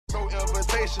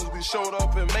invitations, we showed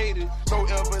up and made it. No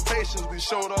invitations, we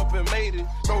showed up and made it.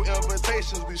 No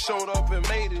invitations, we showed up and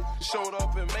made it. Showed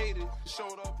up and made it.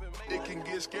 Showed up and made it. It can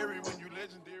get scary when you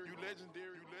legendary. You legendary.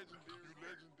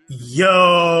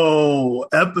 Yo,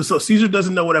 episode. Caesar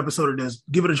doesn't know what episode it is.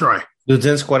 Give it a try.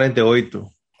 248.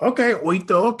 Okay,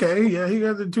 oito. Okay, yeah, he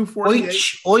got the 248.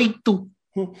 Oito.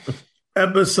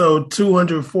 Episode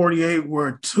 248.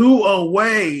 We're 2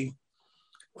 away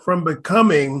from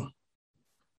becoming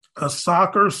a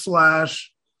soccer /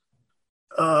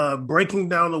 breaking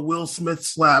down the Will Smith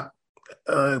slap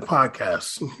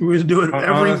podcast. We're doing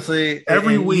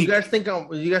every week. You guys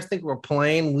think we're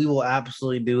playing? We will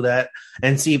absolutely do that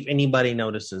and see if anybody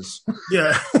notices.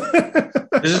 Yeah.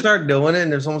 Just start doing it,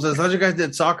 and if someone says, "How'd you guys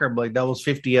did soccer?" I'm like, that was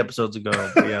 50 episodes ago.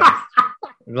 But yeah.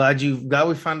 glad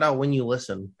we found out when you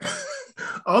listen.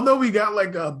 Although we got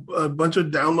like a bunch of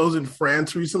downloads in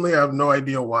France recently, I have no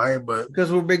idea why, but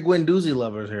because we're big Guendouzi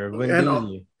lovers here.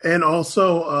 Guendouzi. And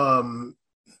also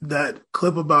that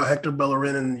clip about Hector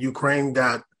Bellerin in Ukraine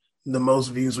got the most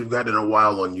views we've got in a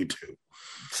while on YouTube.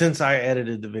 Since I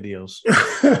edited the videos.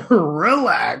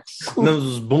 Relax. Those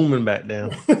was booming back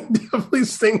down. Definitely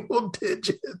single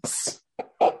digits.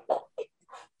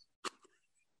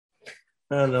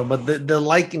 I don't know, but the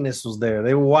likeness was there.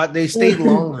 They stayed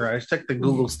longer. I checked the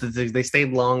Google statistics. They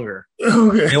stayed longer.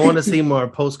 Okay. They want to see more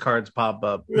postcards pop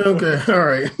up. Okay, all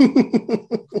right.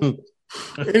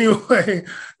 Anyway,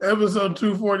 episode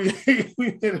 248,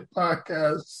 we did a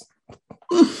podcast.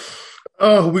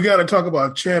 Oh, we got to talk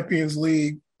about Champions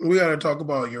League. We got to talk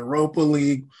about Europa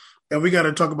League. And we got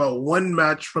to talk about one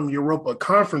match from Europa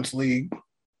Conference League.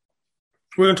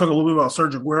 We're going to talk a little bit about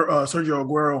Sergio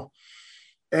Aguero.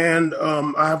 And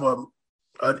I have an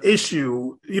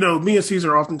issue. You know, me and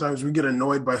Caesar, oftentimes we get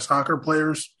annoyed by soccer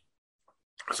players.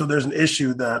 So there's an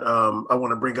issue that I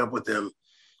want to bring up with them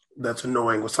that's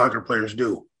annoying what soccer players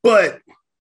do. But,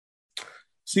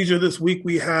 Caesar, this week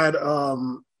we had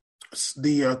the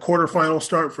quarterfinal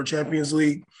start for Champions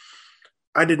League.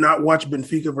 I did not watch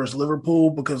Benfica versus Liverpool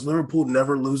because Liverpool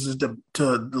never loses to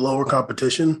the lower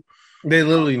competition. They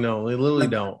literally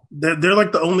don't. They're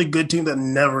like the only good team that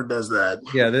never does that.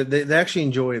 Yeah, they actually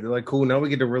enjoy it. They're like, cool, now we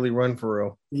get to really run for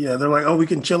real. Yeah, they're like, oh, we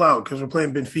can chill out because we're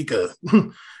playing Benfica.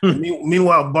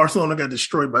 Meanwhile, Barcelona got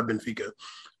destroyed by Benfica.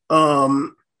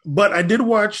 But I did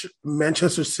watch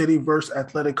Manchester City versus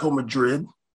Atletico Madrid.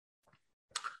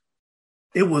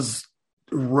 It was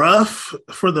rough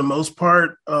for the most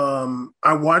part.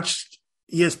 I watched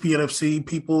ESPN FC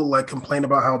people like complain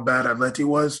about how bad Atleti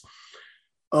was.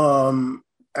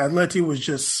 Atleti was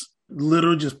just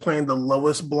literally just playing the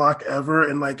lowest block ever.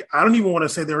 And like, I don't even want to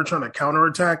say they were trying to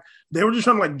counterattack. They were just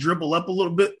trying to like dribble up a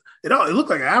little bit. It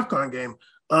looked like an AFCON game.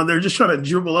 They're just trying to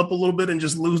dribble up a little bit and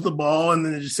just lose the ball. And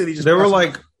then the City just, they were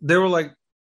like,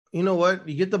 you know what?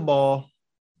 You get the ball,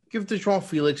 give it to João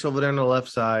Felix over there on the left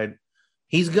side.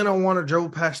 He's going to want to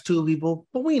dribble past two people,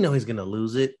 but we know he's going to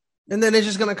lose it. And then it's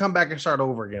just going to come back and start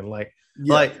over again.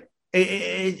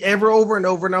 Ever over and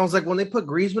over. And I was like, when they put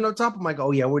Griezmann up top, I'm like,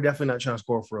 oh yeah, we're definitely not trying to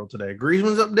score for real today.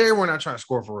 Griezmann's up there, we're not trying to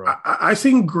score for real. I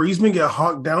seen Griezmann get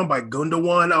hawked down by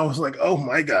Gundogan. I was like, oh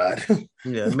my God.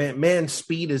 Yeah, man's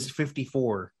speed is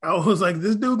 54. I was like,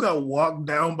 this dude got walked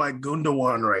down by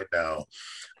Gundogan right now.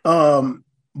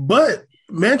 But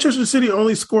Manchester City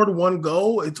only scored one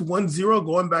goal. It's 1-0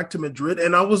 going back to Madrid.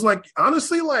 And I was like,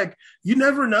 honestly, like, you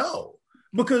never know.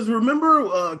 Because remember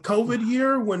COVID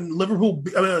year when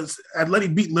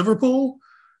Atleti beat Liverpool?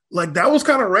 Like, that was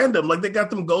kind of random. Like, they got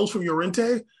them goals from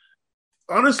Llorente.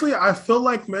 Honestly, I feel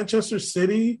like Manchester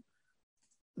City,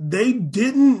 they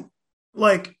didn't,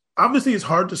 like, obviously it's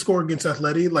hard to score against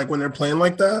Atleti, like, when they're playing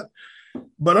like that.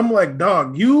 But I'm like,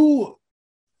 dog, you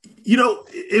know,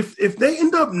 if they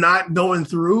end up not going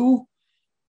through,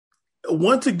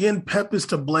 once again, Pep is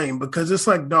to blame because it's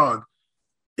like, dog,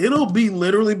 it'll be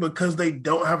literally because they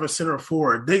don't have a center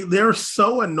forward. They're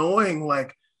so annoying,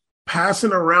 like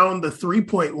passing around the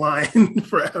 3-point line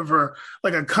forever,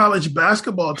 like a college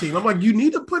basketball team. I'm like, you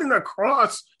need to put in a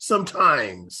cross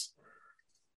sometimes.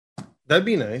 That'd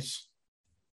be nice.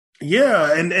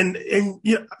 Yeah, and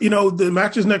you know the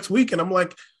match is next week, and I'm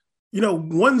like, you know,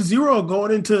 1-0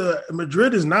 going into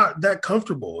Madrid is not that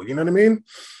comfortable. You know what I mean?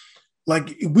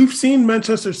 Like, we've seen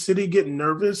Manchester City get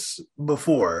nervous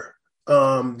before.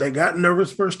 They got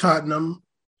nervous versus Tottenham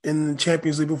in the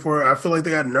Champions League before. I feel like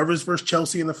they got nervous versus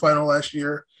Chelsea in the final last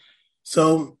year.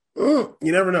 So you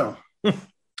never know.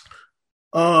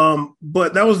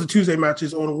 But that was the Tuesday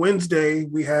matches. On Wednesday,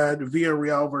 we had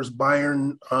Villarreal versus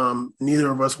Bayern. Neither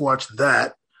of us watched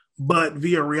that. but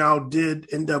Villarreal did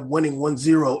end up winning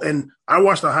 1-0. And I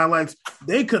watched the highlights.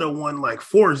 They could have won like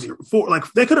 4-0.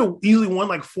 Like they could have easily won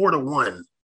like 4-1.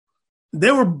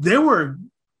 They were.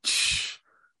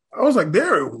 I was like,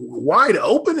 they're wide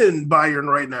open in Bayern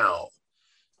right now.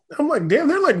 I'm like, damn,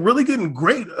 they're like really getting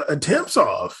great attempts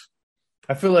off.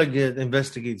 I feel like it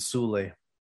investigates Sule.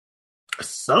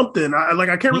 Something.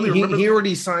 I can't really remember. He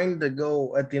already signed to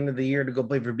go at the end of the year to go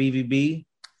play for BVB.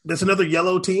 That's another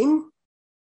yellow team?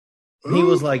 He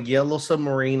was like, Yellow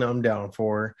Submarine, I'm down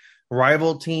for.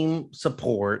 Rival team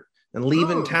support. And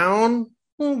leaving town,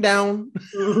 down.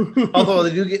 Although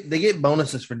they get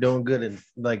bonuses for doing good. And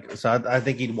so I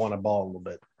think he'd want to ball a little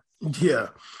bit. Yeah.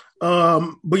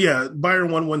 But yeah, Bayern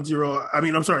won 1-0. I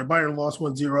mean, I'm sorry, Bayern lost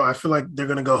 1-0. I feel like they're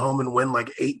going to go home and win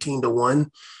like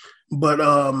 18-1. But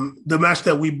the match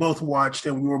that we both watched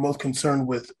and we were most concerned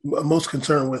with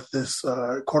this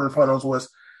quarterfinals was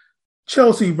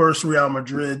Chelsea versus Real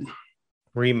Madrid.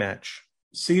 Rematch.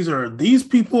 Caesar, these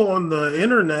people on the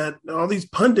internet, all these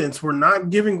pundits were not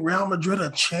giving Real Madrid a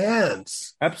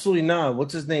chance. Absolutely not.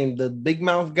 What's his name? The big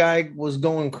mouth guy was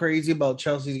going crazy about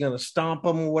Chelsea's going to stomp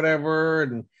them or whatever.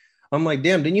 And I'm like,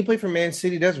 damn, didn't you play for Man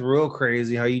City? That's real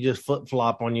crazy how you just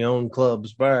flip-flop on your own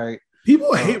clubs. But all right.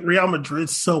 People hate Real Madrid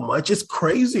so much. It's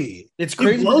crazy. It's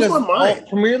crazy. It blows my mind.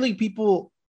 Premier League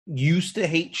people used to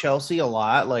hate Chelsea a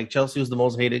lot. Like Chelsea was the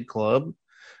most hated club.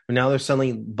 But now they're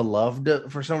suddenly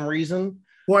beloved for some reason.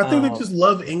 Well, I think they just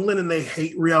love England and they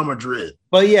hate Real Madrid.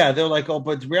 But yeah, they're like, oh,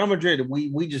 but Real Madrid,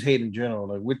 we just hate in general.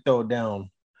 Like we throw it down.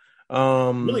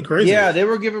 Really crazy. Yeah, they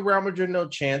were giving Real Madrid no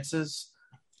chances.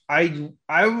 I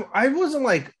wasn't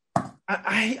like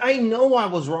I know I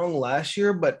was wrong last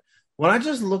year, but when I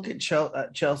just look at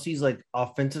Chelsea's like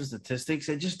offensive statistics,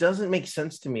 it just doesn't make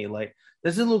sense to me. Like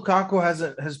this is Lukaku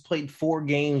has played 4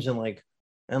 games in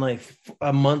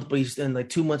a month, but he's in like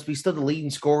 2 months, but he's still the leading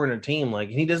scorer in the team. Like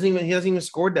he hasn't even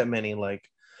scored that many. Like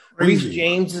Reece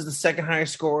James is the second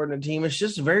highest scorer in the team. It's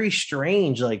just very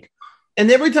strange. Like, and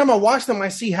every time I watch them, I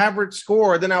see Havertz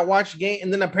score. Then I watch game,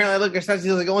 and then apparently I look at stats.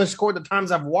 He's like only scored the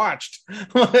times I've watched.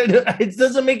 It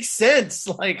doesn't make sense.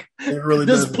 Like, it really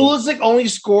does Pulisic only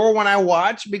score when I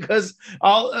watch? Because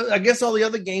I guess all the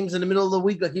other games in the middle of the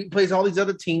week, like he plays all these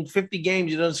other teams, 50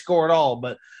 games, he doesn't score at all.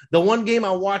 But the one game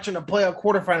I watch in a playoff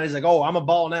quarterfinal, he's like, "Oh, I'm a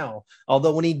ball now."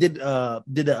 Although when he did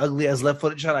the ugly ass left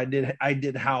footed shot, I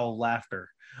did howl laughter.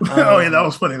 Oh yeah, that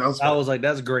was funny. I was like,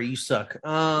 "That's great, you suck."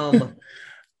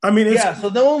 I mean, so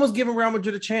no one was giving Real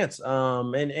Madrid a chance.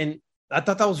 And I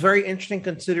thought that was very interesting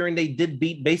considering they did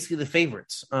beat basically the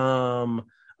favorites.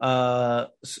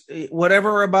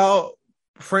 Whatever about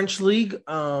French league,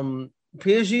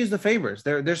 PSG is the favorites.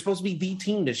 They're supposed to be the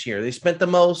team this year. They spent the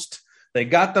most, they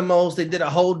got the most. They did a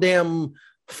whole damn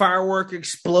firework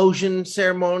explosion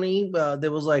ceremony.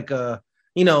 There was like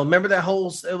remember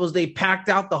that they packed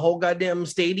out the whole goddamn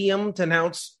stadium to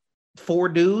announce 4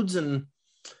 dudes, and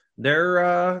they're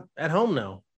at home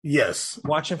now. Yes.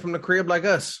 Watching from the crib like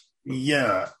us.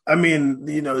 Yeah. I mean,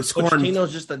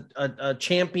 Pochettino's just a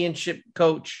championship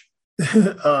coach.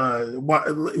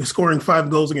 Scoring 5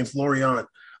 goals against Lorient.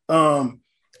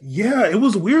 Yeah, it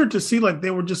was weird to see like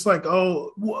they were just like,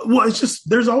 oh, well, it's just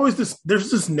there's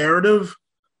this narrative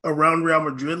around Real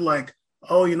Madrid like,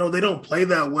 oh, they don't play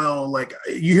that well. Like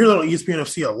you hear that on ESPN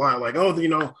FC a lot. Like, oh,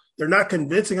 they're not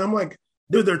convincing. I'm like,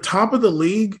 dude, they're top of the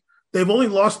league. They've only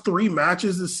lost 3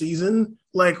 matches this season.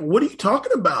 Like, what are you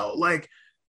talking about? Like,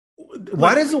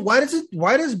 why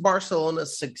does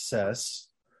Barcelona's success,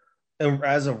 and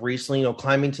as of recently,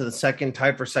 climbing to the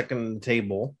tied for second in the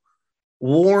table,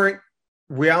 warrant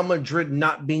Real Madrid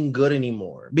not being good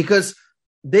anymore? Because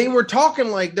they were talking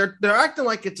like they're acting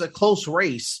like it's a close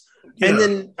race. Yeah. And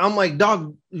then I'm like,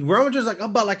 dog, Real Madrid's like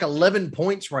about like 11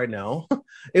 points right now.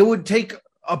 It would take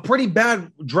a pretty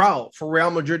bad drought for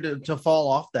Real Madrid to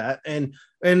fall off that. And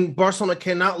Barcelona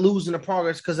cannot lose in the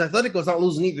progress because Atletico's not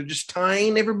losing either, just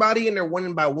tying everybody and they're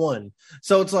winning by 1.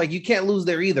 So it's like, you can't lose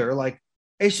there either. Like,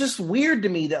 it's just weird to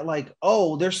me that like,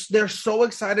 oh, they're so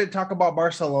excited to talk about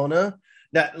Barcelona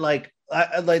that like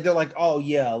they're like, oh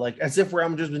yeah, like as if Real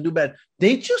Madrid's been do bad.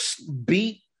 They just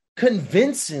beat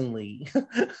convincingly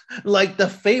like the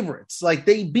favorites. Like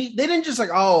they didn't just like,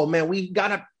 oh man, we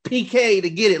got a PK to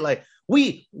get it. Like,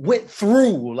 we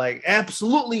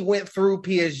absolutely went through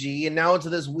PSG, and now into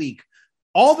this week.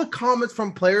 All the comments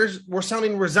from players were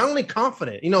sounding resoundingly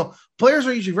confident. Players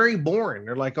are usually very boring.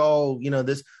 They're like, oh,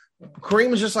 this. Kareem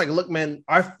was just like, look, man,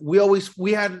 we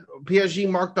had PSG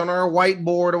marked on our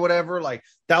whiteboard or whatever. Like,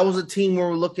 that was a team we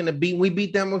were looking to beat. We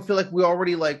beat them. We feel like we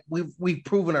already, like, we've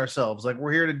proven ourselves. Like,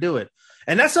 we're here to do it.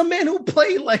 And that's a man who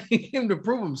played like him to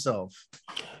prove himself.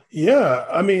 Yeah,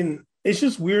 I mean, it's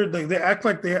just weird. Like they act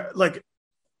like they like.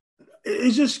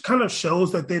 It just kind of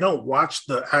shows that they don't watch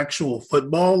the actual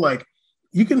football. Like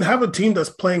you can have a team that's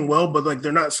playing well, but like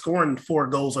they're not scoring 4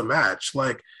 goals a match.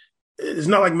 Like it's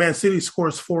not like Man City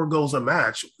scores 4 goals a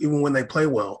match, even when they play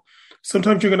well.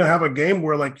 Sometimes you're going to have a game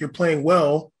where like you're playing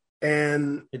well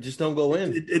and it just don't go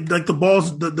in. Like the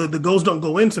balls, the goals don't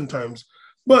go in sometimes.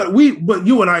 But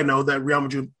you and I know that Real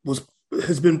Madrid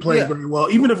has been playing very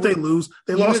well. Even if they lose,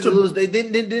 they lost to lose.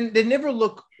 They never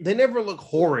look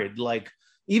horrid. Like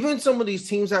even some of these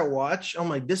teams I watch, I'm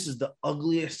like, this is the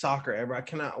ugliest soccer ever. I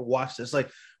cannot watch this. Like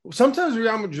sometimes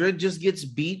Real Madrid just gets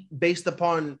beat based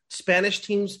upon Spanish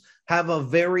teams have a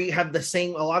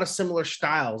lot of similar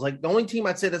styles. Like the only team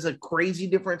I'd say that's a crazy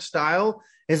different style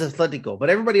is Atletico, but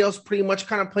everybody else pretty much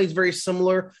kind of plays very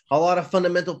similar. A lot of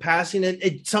fundamental passing,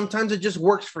 and sometimes it just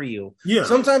works for you. Yeah.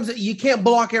 Sometimes you can't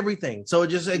block everything, so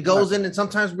it goes in, and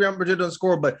sometimes Real Madrid doesn't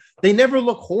score, but they never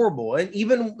look horrible. And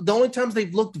even the only times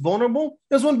they've looked vulnerable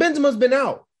is when Benzema's been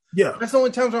out. Yeah, that's the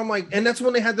only times where I'm like, and that's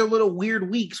when they had their little weird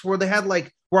weeks where they had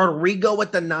like Rodrigo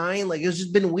at the 9. Like it's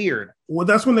just been weird. Well,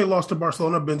 that's when they lost to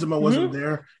Barcelona. Benzema wasn't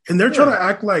there, and they're trying to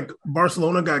act like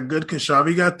Barcelona got good because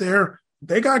Xavi got there.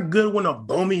 They got good when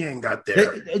Aubameyang got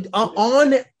there.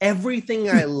 On everything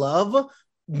I love,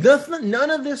 none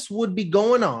of this would be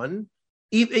going on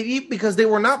because they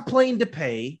were not playing to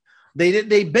pay.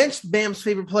 They benched Bam's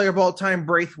favorite player of all time,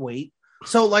 Braithwaite.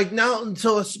 So like now,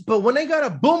 but when they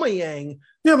got Aubameyang,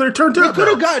 they're turned out. They could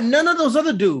have got none of those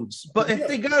other dudes. But if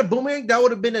they got Aubameyang, that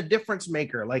would have been a difference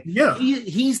maker. Like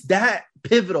he's that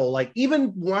pivotal. Like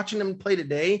even watching him play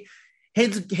today.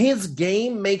 His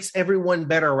game makes everyone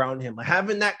better around him.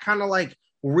 Having that kind of like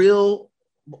real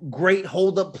great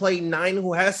hold up play 9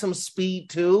 who has some speed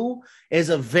too is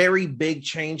a very big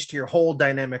change to your whole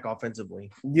dynamic offensively.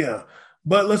 Yeah,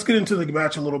 but let's get into the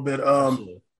match a little bit.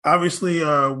 Obviously,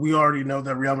 we already know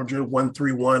that Real Madrid won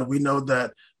 3-1. We know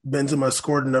that Benzema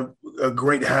scored a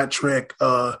great hat trick,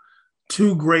 2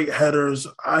 great headers.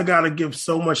 I got to give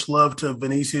so much love to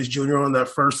Vinicius Jr. on that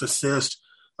first assist.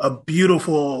 A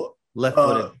beautiful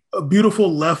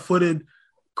left-footed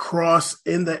cross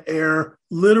in the air.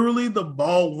 Literally, the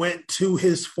ball went to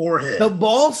his forehead. The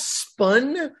ball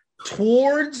spun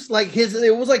towards like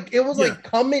it was like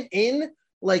coming in.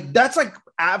 Like that's like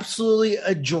absolutely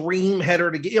a dream header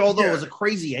to get. Although it was a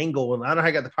crazy angle, and I don't know how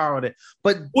I got the power on it.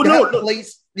 But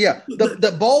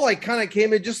the ball like kind of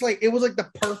came in just like it was like the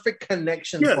perfect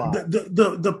connection. Yeah,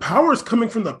 the power is coming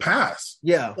from the pass.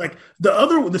 Yeah, like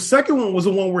the second one was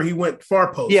the one where he went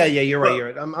far post. Yeah, you're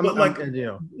right.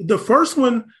 The first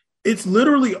one, it's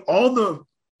literally all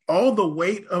the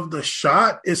weight of the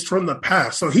shot is from the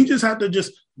pass. So he just had to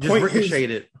just ricochet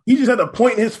it. He just had to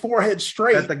point his forehead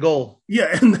straight at the goal.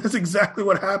 Yeah, and that's exactly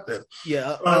what happened.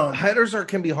 Yeah, headers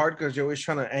can be hard because you're always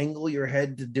trying to angle your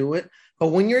head to do it. But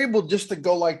when you're able just to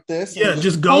go like this,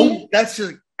 just go. That's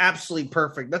just absolutely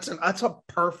perfect. That's a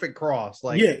perfect cross.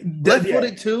 Like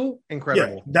left-footed too,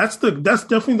 incredible. Yeah, that's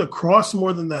definitely the cross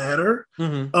more than the header.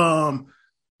 Mm-hmm.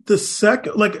 The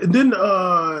second,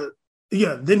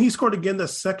 then he scored again the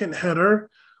second header,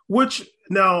 which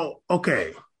now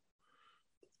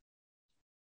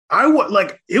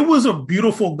it was a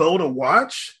beautiful goal to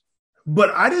watch, but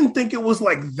I didn't think it was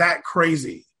like that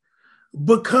crazy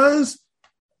because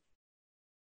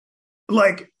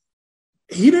like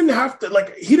he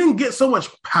didn't get so much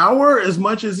power as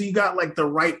much as he got like the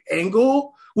right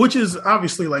angle, which is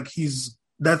obviously like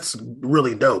that's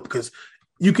really dope because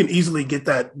you can easily get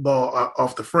that ball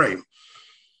off the frame.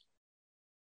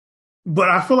 But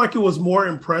I feel like it was more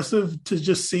impressive to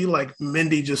just see like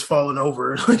Mendy just falling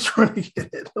over, like trying to get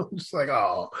it. I'm just like,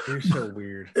 oh, you're so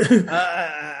weird.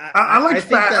 I like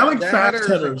fast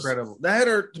headers. Incredible. That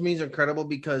header to me is incredible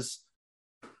because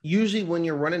usually when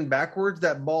you're running backwards,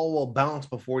 that ball will bounce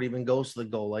before it even goes to the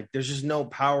goal. Like there's just no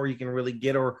power you can really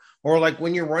get, or like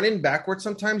when you're running backwards,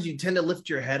 sometimes you tend to lift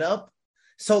your head up.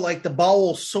 So like the ball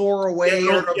will soar away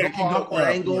or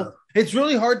angle. Yeah. It's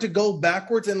really hard to go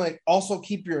backwards and like also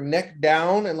keep your neck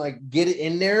down and like get it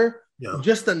in there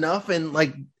just enough. And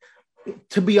like,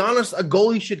 to be honest, a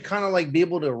goalie should kind of like be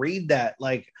able to read that.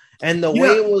 Like, and the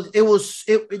way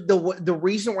the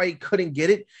reason why he couldn't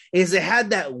get it is it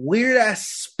had that weird ass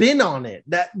spin on it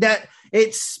that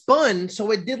it spun. So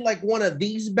it did like one of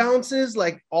these bounces,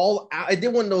 like it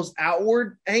did one of those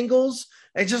outward angles.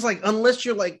 It's just like, unless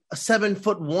you're like a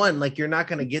 7'1", like you're not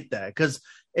going to get that. Cause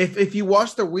if you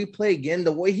watch the replay again,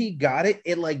 the way he got it,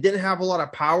 it like didn't have a lot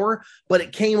of power, but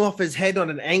it came off his head on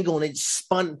an angle and it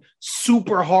spun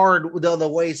super hard the other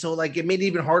way. So like it made it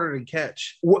even harder to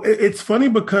catch. Well, it's funny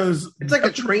because it's like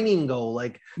a training goal.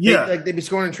 Like they'd be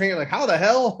scoring in training. Like how the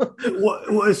hell?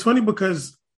 well, it's funny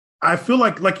because I feel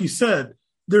like you said,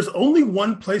 there's only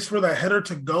one place for that header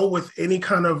to go with any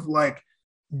kind of like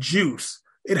juice.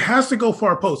 It has to go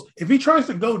far post. If he tries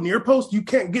to go near post, you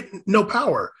can't get no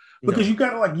power. Because you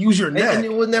got to like use your neck. And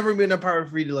it would never be enough power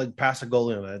for you to like pass a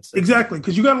goalie on that. Exactly.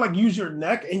 Because you got to like use your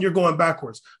neck and you're going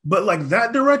backwards. But like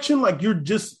that direction, like you're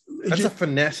just. That's a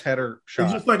finesse header shot.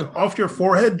 It's just like off your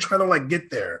forehead trying to like get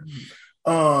there.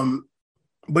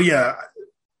 But yeah,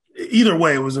 either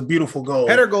way, it was a beautiful goal.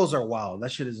 Header goals are wild.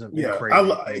 That shit isn't crazy.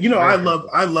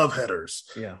 I love headers.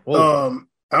 Yeah.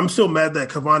 I'm still mad that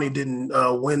Cavani didn't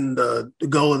win the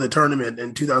goal of the tournament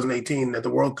in 2018 at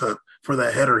the World Cup for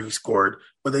that header he scored.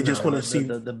 But they just want to see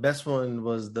the best one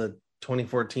was the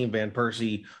 2014 Van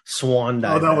Persie swan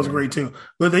dive. Oh, that was great too.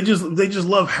 But they just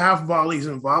love half volleys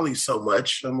and volleys so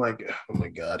much. I'm like, oh my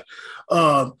god.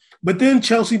 But then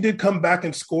Chelsea did come back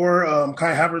and score.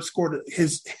 Kai Havertz scored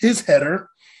his header.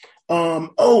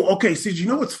 Okay. See, you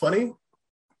know what's funny?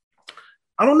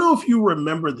 I don't know if you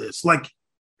remember this. Like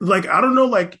I don't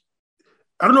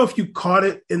know if you caught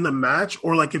it in the match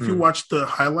or like if you watched the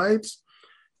highlights.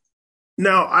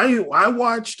 Now I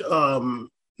watched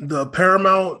the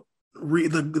Paramount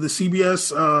the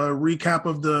CBS recap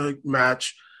of the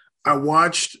match. I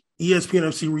watched ESPN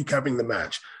FC recapping the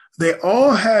match. They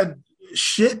all had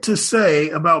shit to say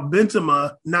about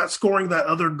Benzema not scoring that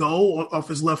other goal off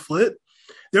his left foot.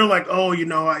 They're like, oh, you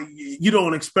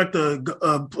don't expect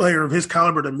a player of his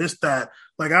caliber to miss that.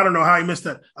 Like, I don't know how he missed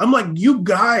that. I'm like, you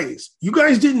guys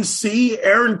didn't see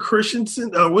Aaron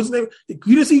Christensen, what's his name?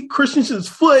 You didn't see Christensen's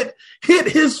foot hit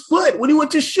his foot when he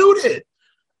went to shoot it.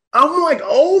 I'm like,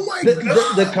 oh my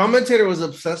God. The commentator was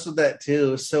obsessed with that too.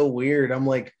 It was so weird. I'm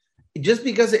like, just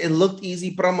because it looked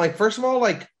easy, but I'm like, first of all,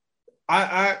 like,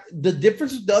 the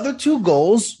difference, the other two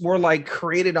goals were like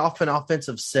created off an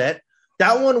offensive set.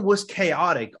 That one was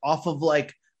chaotic off of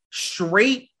like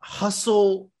straight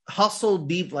hustle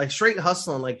deep, like straight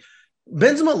hustling. Like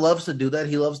Benzema loves to do that.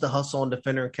 He loves to hustle on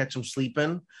defender and catch him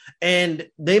sleeping. And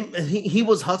he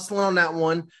was hustling on that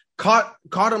one, caught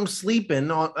him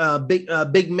sleeping on big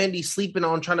Mendy sleeping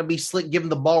on, trying to be slick, giving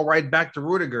the ball right back to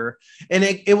Rudiger. And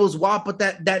it was wild, but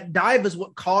that dive is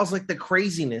what caused like the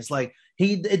craziness. Like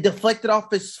it deflected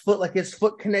off his foot, like his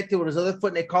foot connected with his other foot,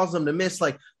 and it caused him to miss.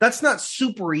 Like that's not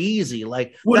super easy.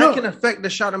 Like can affect the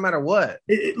shot no matter what.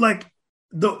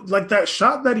 That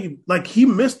shot that he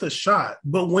missed the shot,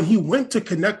 but when he went to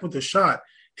connect with the shot,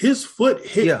 his foot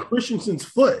hit Christensen's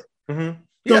foot. Mm-hmm.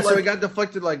 So it got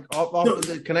deflected like off of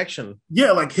the connection.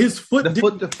 Yeah, like his foot.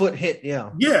 The foot hit. Yeah.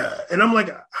 And I'm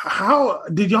like, how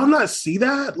did y'all not see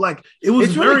that? Like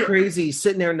it's really crazy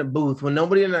sitting there in the booth when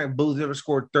nobody in that booth ever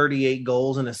scored 38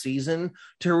 goals in a season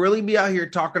to really be out here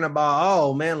talking about,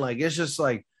 oh man, like it's just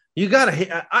like you gotta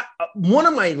hit. One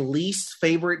of my least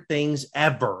favorite things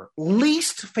ever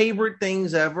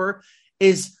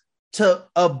is to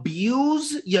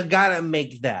abuse. You gotta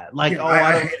make that like,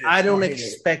 I don't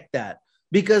expect that.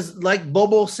 Because like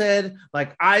Bobo said,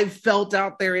 like I've felt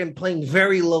out there in playing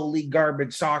very low league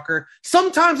garbage soccer.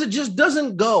 Sometimes it just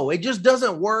doesn't go. It just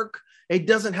doesn't work. It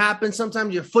doesn't happen.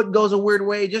 Sometimes your foot goes a weird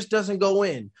way. It just doesn't go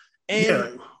in.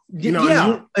 And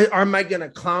am I going to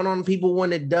clown on people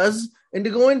when it does and to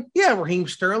go in? Yeah, Raheem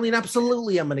Sterling,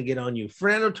 absolutely. I'm going to get on you.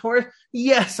 Fernando Torres,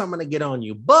 yes, I'm going to get on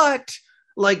you. But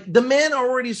like the man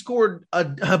already scored a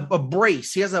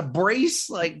brace. He has a brace.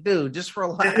 Like, dude, just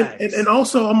relax. And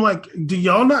also, I'm like, do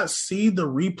y'all not see the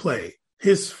replay?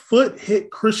 His foot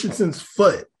hit Christensen's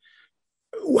foot.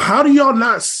 How do y'all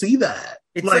not see that?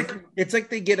 It's like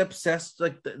they get obsessed.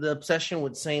 Like the obsession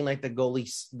with saying like the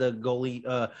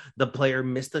player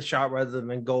missed the shot rather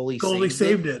than goalie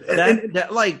saved it.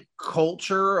 That like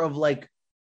culture of like.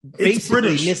 It's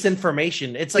British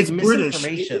misinformation. It's like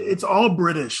misinformation. British. It's all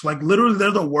British. Like literally,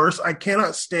 they're the worst. I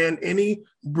cannot stand any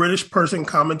British person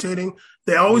commentating.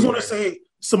 They always want to say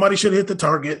somebody should have hit the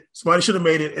target, somebody should have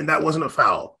made it, and that wasn't a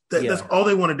foul. That's all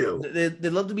they want to do. They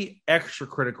love to be extra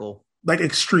critical, like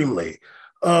extremely.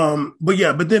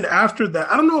 But then after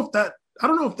that, I don't know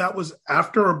if that was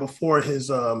after or before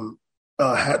his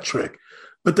hat trick.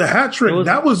 But the hat trick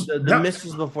the miss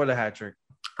was before the hat trick.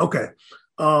 Okay.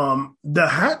 The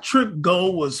hat trick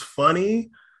goal was funny.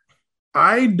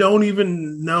 I don't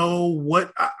even know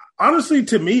what. Honestly,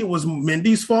 to me, it was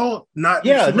Mendy's fault. Not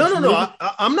no.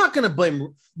 I'm not going to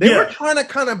blame. They were trying to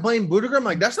kind of blame Rudiger. I'm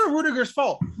like, that's not Rudiger's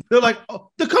fault. They're like, oh,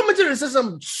 the commentator says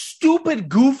some stupid,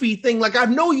 goofy thing. Like, I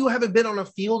know you haven't been on a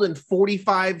field in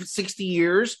 45, 60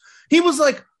 years. He was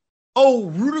like, oh,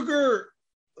 Rudiger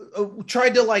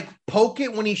tried to like poke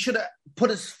it when he should have put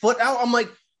his foot out. I'm like,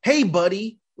 hey,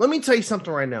 buddy, let me tell you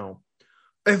something right now.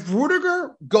 If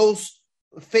Rudiger goes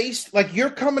face, like you're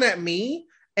coming at me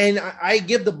and I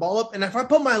give the ball up, and if I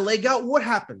put my leg out, what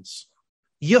happens?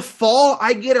 You fall,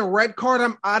 I get a red card,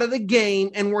 I'm out of the game,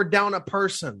 and we're down a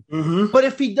person. Mm-hmm. But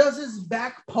if he does his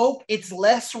back poke, it's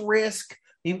less risk.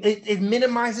 It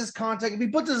minimizes contact. If he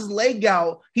puts his leg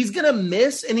out, he's going to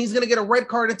miss, and he's going to get a red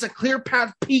card. It's a clear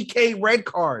path PK red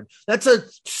card.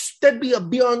 That'd be a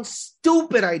beyond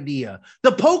stupid idea.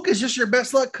 The poke is just your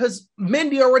best luck because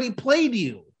Mendy already played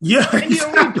you. Yeah, Mendy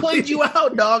already played you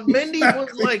out, dog. Mendy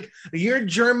was like, you're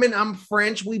German, I'm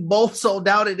French. We both sold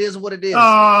out. It is what it is. No,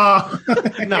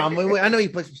 I know he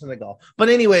plays for Senegal. But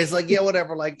anyways, like, yeah,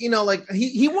 whatever. Like, you know, like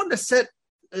he wanted to set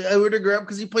Rudiger up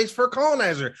because he plays for a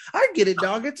colonizer. I get it,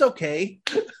 dog. It's okay.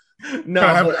 No,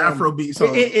 I have an Afrobeat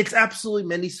song. It's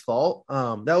absolutely Mendy's fault.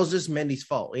 That was just Mendy's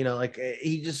fault. You know, like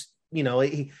he just, you know,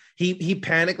 he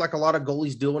panicked like a lot of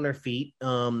goalies do on their feet.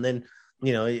 Then,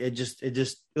 you know, it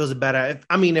was a bad.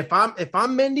 I mean, if I'm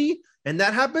Mendy and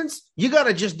that happens, you got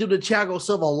to just do the Thiago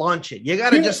Silva launch it. You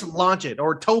got to just launch it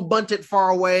or toe bunt it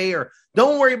far away, or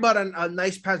don't worry about a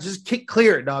nice pass. Just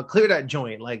clear it, dog. Clear that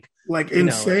joint. Like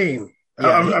insane.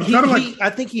 Yeah, I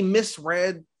think he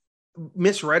misread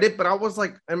it, but I was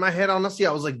like, in my head, honestly,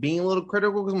 I was like being a little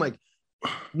critical because I'm like,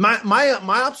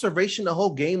 my observation the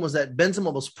whole game was that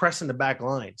Benzema was pressing the back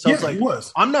line. So it's like,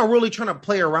 I'm not really trying to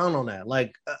play around on that.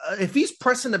 Like, if he's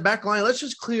pressing the back line, let's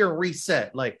just clear and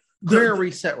reset. Like, clear and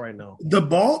reset right now. The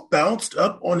ball bounced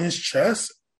up on his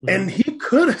chest, and he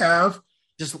could have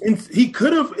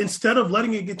instead of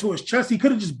letting it get to his chest, he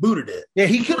could have just booted it. Yeah,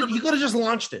 he could have just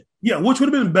launched it. Yeah, which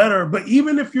would have been better. But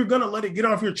even if you're gonna let it get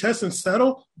off your chest and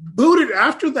settle, boot it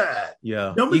after that.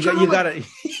 Yeah, don't be trying to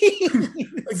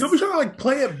like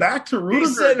play it back to Rudiger.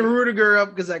 He's setting Rudiger up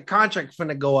because that contract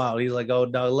finna go out. He's like, oh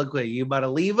no, look, wait, you about to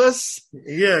leave us?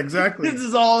 Yeah, exactly. This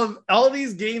is all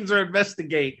these games are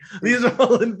investigate. These are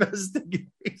all investigate.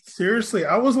 Seriously,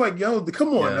 I was like, yo, come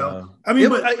on now. I mean,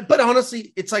 but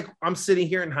honestly, it's like I'm sitting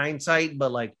here in hindsight,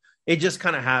 but like it just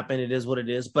kind of happened. It is what it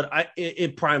is. But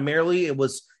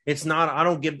it's not. I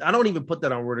don't even put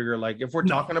that on Rudiger. Like if we're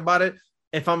talking about it,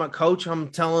 if I'm a coach, I'm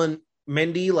telling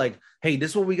Mendy like, hey,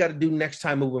 this is what we got to do next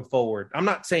time moving forward. I'm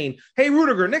not saying, hey,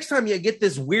 Rudiger, next time you get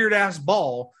this weird ass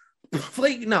ball,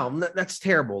 no, that's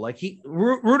terrible. Like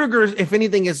Rudiger, if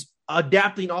anything, is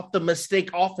adapting off the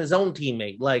mistake off his own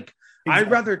teammate. Like exactly.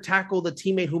 I'd rather tackle the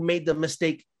teammate who made the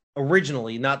mistake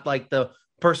originally, not like the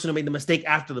person who made the mistake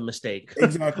after the mistake.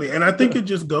 Exactly. And I think it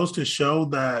just goes to show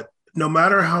that no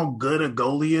matter how good a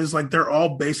goalie is, like they're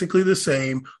all basically the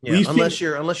same. Yeah, unless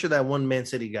you're that one Man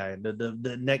City guy,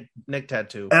 the neck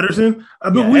tattoo. Ederson.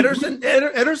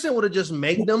 Ederson would have just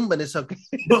made them, but it's okay.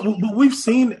 but we've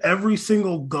seen every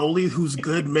single goalie who's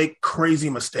good make crazy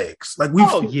mistakes. Like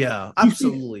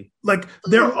absolutely. Like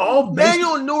they're all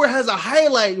Manuel Neuer has a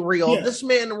highlight reel. Yeah. This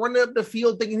man running up the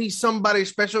field thinking he's somebody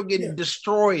special getting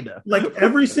destroyed. Like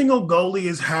every single goalie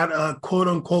has had a quote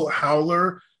unquote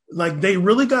howler. Like they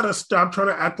really got to stop trying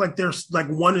to act like there's like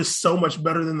one is so much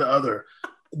better than the other.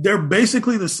 They're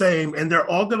basically the same, and they're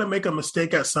all going to make a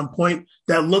mistake at some point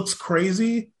that looks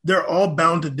crazy. They're all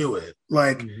bound to do it.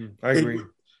 Like I agree.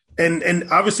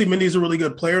 And obviously Mendy's a really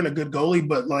good player and a good goalie,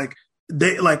 but like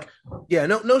they like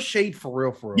no shade for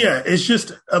real. Yeah, it's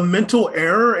just a mental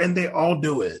error, and they all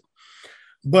do it.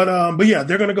 But yeah,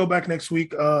 they're going to go back next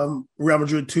week. Real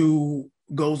Madrid 2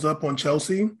 goes up on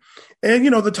Chelsea, and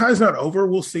the tie's not over.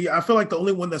 We'll see. I feel like the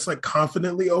only one that's like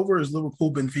confidently over is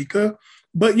Liverpool Benfica,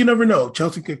 but you never know.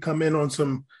 Chelsea could come in on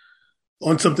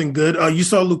something good. You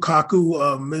saw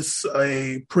Lukaku miss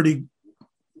a pretty,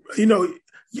 I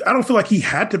don't feel like he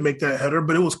had to make that header,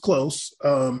 but it was close.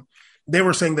 They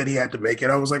were saying that he had to make it.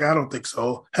 I was like, I don't think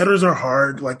so. Headers are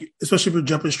hard, like especially if you're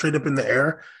jumping straight up in the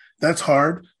air. That's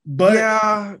hard. But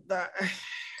yeah,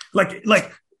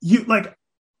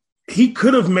 he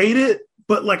could have made it,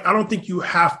 but like I don't think you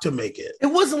have to make it. It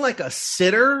wasn't like a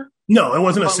sitter. No, it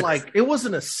wasn't a sitter. Like it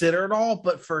wasn't a sitter at all.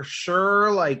 But for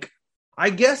sure, like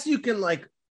I guess you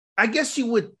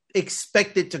would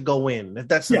expect it to go in. If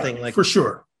that's the thing, like for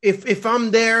sure. If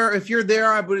I'm there, if you're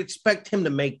there, I would expect him to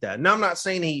make that. Now I'm not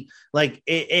saying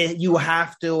you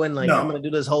have to, and like I'm going to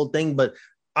do this whole thing, but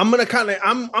I'm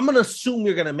gonna assume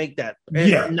you're gonna make that.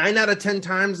 And 9 out of 10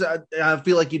 times, I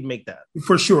feel like you'd make that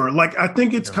for sure. Like I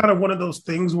think it's kind of one of those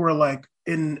things where, like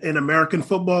in American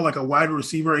football, like a wide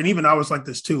receiver, and even I was like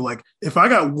this too. Like if I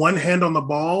got one hand on the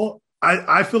ball,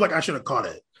 I feel like I should have caught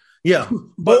it. Yeah.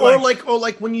 But or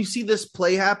like when you see this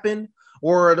play happen,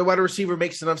 or the wide receiver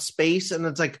makes enough space, and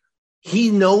it's like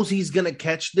he knows he's gonna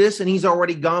catch this, and he's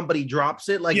already gone, but he drops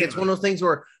it. Like it's one of those things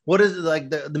where what is it like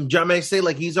the James say?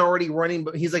 Like he's already running,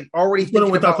 but he's like already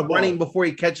thinking about running before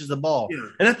he catches the ball. Yeah.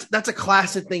 And that's a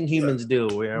classic thing humans do.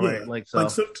 Yeah, right. Like so.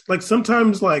 Like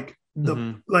sometimes like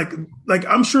the like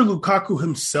I'm sure Lukaku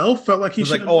himself felt like he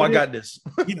was like, oh, I got this.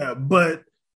 Yeah, but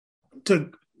to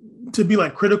be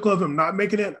like critical of him not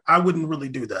making it, I wouldn't really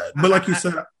do that. But like you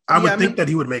said, I would think that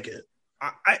he would make it.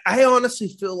 I honestly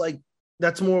feel like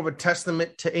that's more of a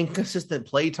testament to inconsistent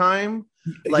play time.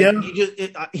 Like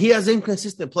he has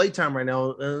inconsistent play time right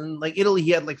now. And like Italy,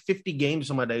 he had like 50 games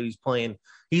something like that he's playing.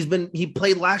 He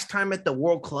played last time at the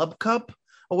World Club Cup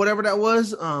or whatever that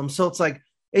was. So it's like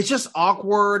it's just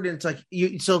awkward. And it's like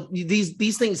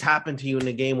these things happen to you in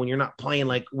the game when you're not playing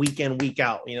like week in, week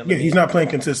out. You know what I mean? He's not playing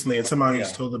consistently, and somehow he's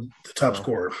still the top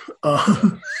scorer.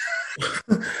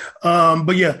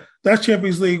 But yeah, that's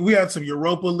Champions League. We had some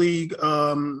Europa League.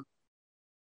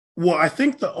 Well, I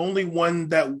think the only one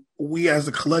that we as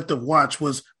a collective watched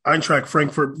was Eintracht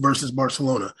Frankfurt versus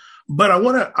Barcelona. But I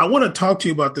want to talk to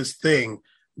you about this thing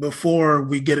before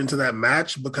we get into that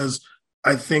match, because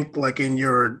I think in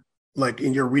your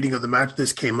reading of the match,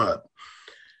 this came up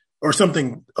or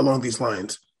something along these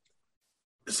lines.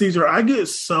 Caesar, I get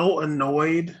so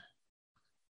annoyed.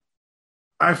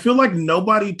 I feel like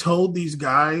nobody told these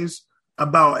guys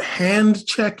about hand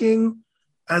checking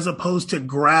as opposed to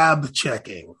grab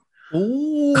checking.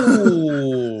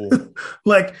 Ooh.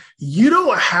 Like you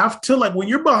don't have to, like when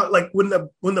you're behind, like when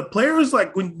the players,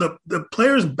 like when the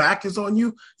player's back is on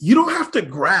you, you don't have to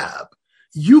grab.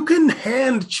 You can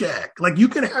hand check. Like you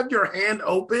can have your hand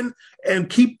open and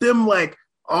keep them like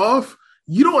off.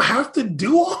 You don't have to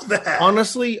do all that.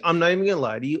 Honestly, I'm not even gonna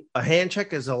lie to you. A hand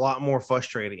check is a lot more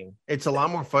frustrating. It's a lot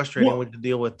more frustrating to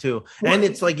deal with too. And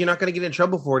it's like you're not gonna get in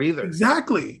trouble for it either.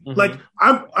 Exactly. Mm-hmm. Like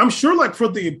I'm sure like for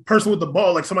the person with the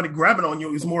ball, like somebody grabbing on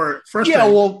you is more frustrating. Yeah,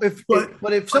 well,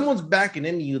 if someone's backing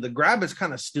into you, the grab is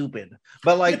kind of stupid.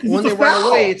 But like when they run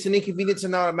away, it's an inconvenience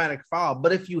and automatic foul.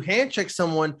 But if you hand check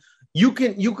someone, you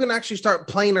can actually start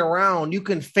playing around. You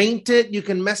can feint it. You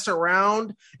can mess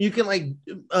around. You can like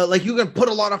you can put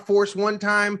a lot of force one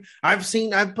time. I've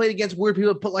played against weird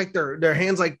people that put like their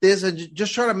hands like this and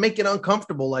just try to make it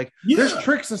uncomfortable. Like there's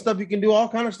tricks and stuff. You can do all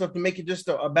kind of stuff to make it just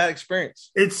a bad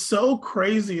experience. It's so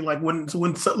crazy. Like when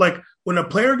a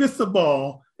player gets the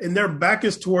ball and their back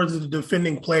is towards the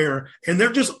defending player and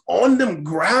they're just on them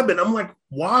grabbing. I'm like,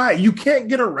 why? You can't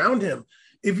get around him.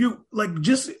 If you like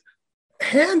just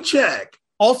hand check.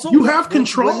 Also, you have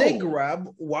control. When they grab,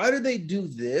 why do they do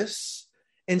this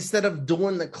instead of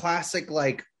doing the classic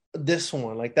like this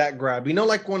one, like that grab? You know,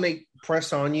 like when they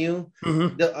press on you,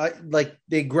 like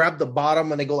they grab the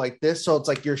bottom and they go like this, so it's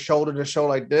like your shoulder to shoulder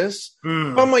like this.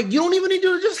 But I'm like, you don't even need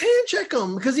to just hand check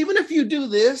them, because even if you do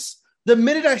this, the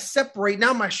minute I separate,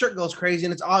 now my shirt goes crazy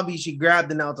and it's obvious you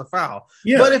grabbed and now it's a foul.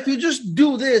 Yeah. But if you just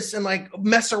do this and like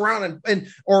mess around and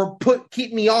or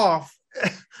keep me off.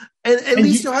 And at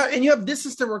least you have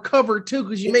distance to recover too,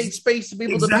 because you made space to be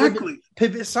able to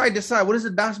pivot side to side. What is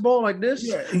it, basketball like this?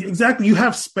 Yeah, exactly. You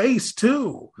have space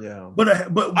too. Yeah, but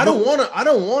I don't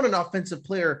want an offensive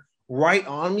player right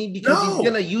on me, because he's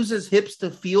gonna use his hips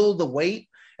to feel the weight,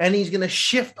 and he's gonna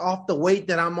shift off the weight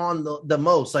that I'm on the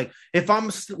most. Like if I'm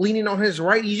leaning on his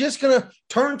right, he's just gonna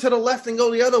turn to the left and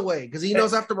go the other way because he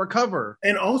knows I have to recover.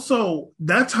 And also,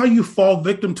 that's how you fall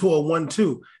victim to a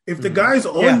 1-2. If the guy's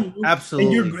on you,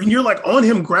 absolutely, and you're like on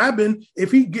him grabbing,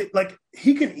 if he get like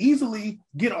he can easily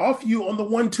get off you on the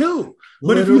 1-2.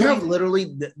 But if you have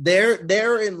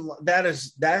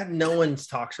that no one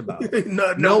talks about.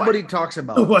 Nobody talks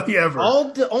about. Nobody ever.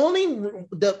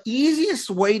 The easiest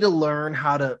way to learn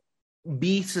how to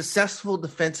be successful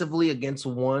defensively against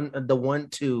the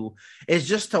 1-2 is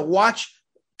just to watch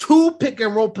 2 pick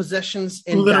and roll possessions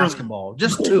in basketball.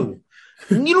 Just 2.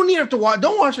 You don't need to watch.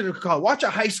 Don't watch it in college. Watch a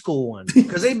high school one,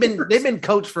 because they've been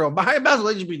coached for a while. High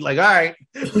basketball, they just be like, all right,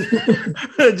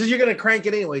 just you're gonna crank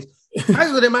it anyways. High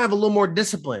school, they might have a little more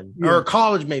discipline, or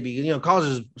college maybe. You know, college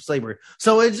is slavery.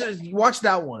 So it's just, watch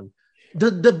that one.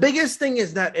 The biggest thing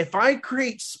is that if I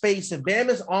create space, if Bam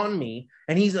is on me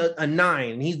and he's a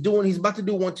 9, he's about to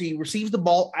do 1-2, he receives the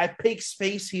ball, I pick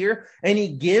space here, and he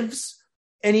gives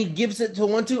it to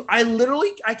 1-2.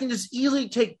 I can just easily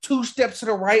take 2 steps to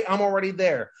the right. I'm already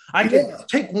there. I can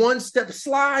take 1 step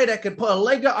slide. I could put a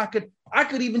leg up. I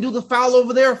could even do the foul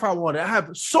over there if I wanted. I have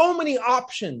so many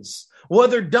options,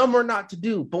 whether dumb or not, to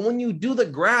do. But when you do the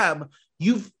grab,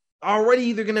 you've already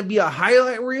either going to be a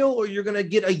highlight reel or you're going to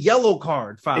get a yellow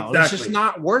card foul. Exactly. It's just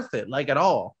not worth it, like at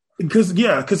all.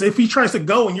 Because if he tries to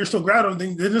go and you're still grabbing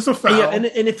him, then it's a foul. Yeah, and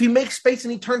if he makes space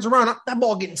and he turns around, that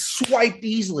ball getting swiped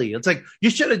easily. It's like, you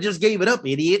should have just gave it up,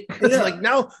 idiot. It's like,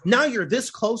 now you're this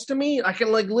close to me. I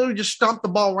can like literally just stomp the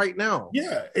ball right now.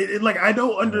 Yeah, like I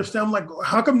don't understand. Like,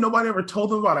 how come nobody ever told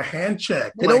them about a hand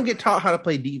check? They don't get taught how to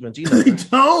play defense either.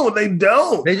 They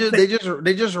don't.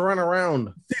 They just run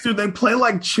around. Caesar, they play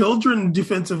like children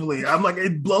defensively. I'm like,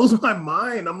 it blows my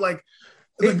mind. I'm like.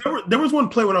 There was one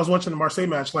play when I was watching the Marseille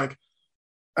match, like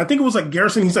I think it was like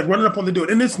Garrison, he's like running up on the dude.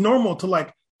 And it's normal to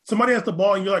like somebody has the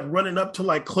ball and you're like running up to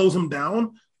like close him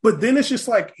down. But then it's just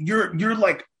like you're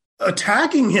like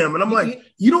attacking him. And I'm like,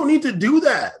 you don't need to do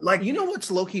that. Like, you know what's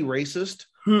low-key racist?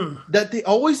 That they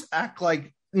always act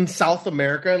like in South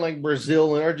America, like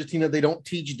Brazil and Argentina, they don't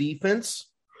teach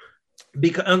defense.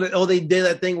 Because they did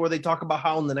that thing where they talk about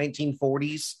how in the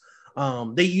 1940s,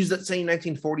 they use that same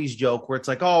 1940s joke where it's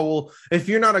like, oh, well, if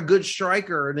you're not a good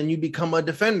striker, then you become a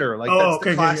defender. Like that's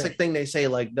the classic thing they say,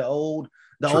 like the old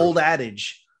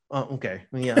adage. Okay,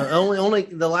 yeah. only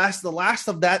the last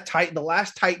of that the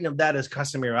last titan of that is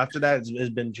Casemiro. After that, has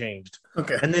been changed.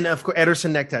 Okay, and then of course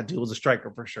Ederson Nektat was a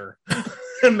striker for sure.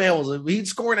 He'd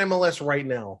score in MLS right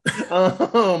now.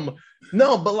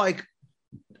 No, but like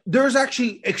there's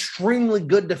actually extremely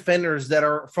good defenders that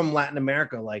are from Latin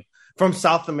America, like from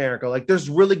South America. Like there's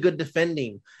really good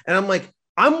defending. And I'm like,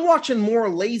 I'm watching more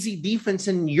lazy defense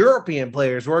in European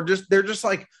players where they're just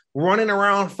like running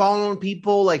around, following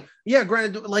people. Like, yeah,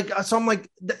 granted, like, so I'm like,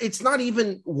 it's not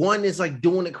even one is like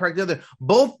doing it correct. The other,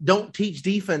 both don't teach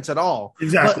defense at all.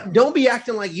 Exactly. But don't be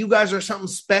acting like you guys are something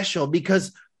special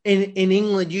because in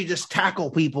England, you just tackle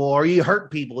people or you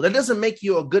hurt people. That doesn't make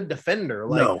you a good defender.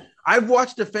 Like, no. I've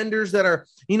watched defenders that are,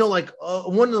 like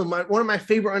one of my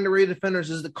favorite underrated defenders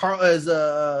is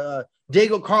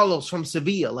Diego Carlos from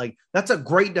Sevilla. Like that's a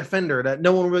great defender that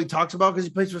no one really talks about because he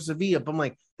plays for Sevilla. But I'm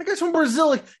like, that guy's from Brazil.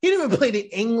 Like he didn't even play in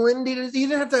England. He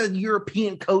didn't have the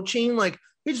European coaching. Like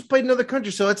he just played in another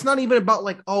country. So it's not even about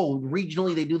like, oh,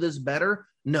 regionally they do this better.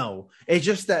 No, it's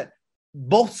just that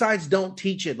both sides don't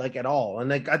teach it like at all. And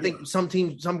like I think some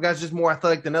guys just more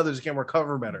athletic than others can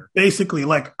recover better. Basically,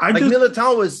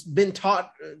 Militao has been taught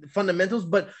fundamentals,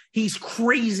 but he's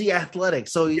crazy athletic.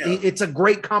 So it's a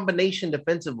great combination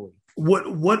defensively.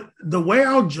 What the way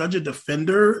I'll judge a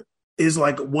defender is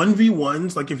like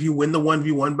 1v1s, like if you win the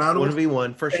 1v1 battle.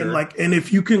 1v1 for sure. And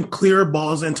if you can clear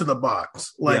balls into the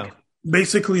box. Like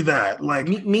basically that. Like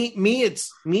me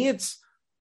it's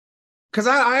because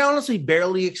I honestly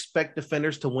barely expect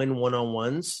defenders to win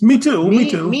one-on-ones. Me too.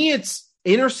 Me, it's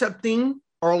intercepting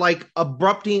or like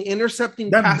intercepting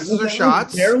passes or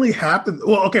shots. Barely happens.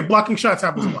 Well, okay, blocking shots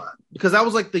happens a lot. Because that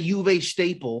was like the Juve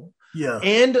staple. Yeah.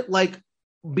 And like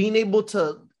being able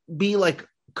to be like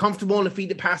comfortable on the feet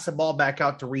to pass the ball back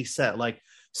out to reset. Like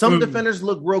some defenders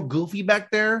look real goofy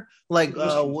back there. Like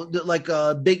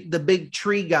the big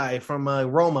tree guy from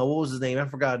Roma. What was his name? I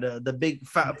forgot. The big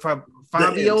Fabio.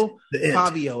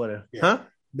 Fabio. Yeah. Huh?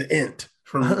 The Int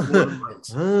from Lord of the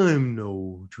Rings. I'm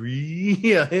no tree.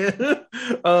 Yeah.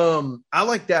 I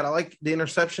like that. I like the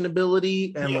interception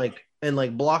ability and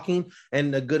like blocking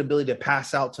and the good ability to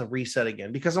pass out to reset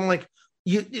again. Because I'm like,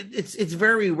 it's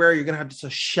very rare you're gonna have to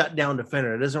shut down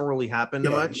defender. It doesn't really happen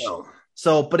much. No.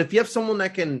 So, but if you have someone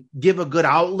that can give a good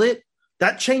outlet,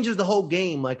 that changes the whole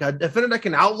game. Like a defender that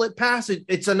can outlet pass,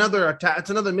 it's another attack. It's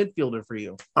another midfielder for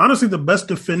you. Honestly, the best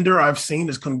defender I've seen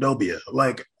is Kondogbia.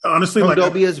 Like honestly,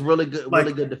 Kondogbia is really good,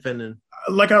 really good defending.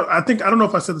 Like I think I don't know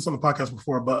if I said this on the podcast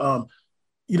before, but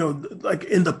like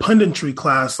in the punditry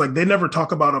class, like they never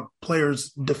talk about a player's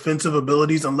defensive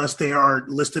abilities unless they are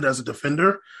listed as a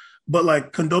defender. But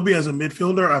like Kondogbia as a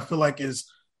midfielder, I feel like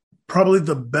is probably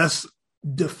the best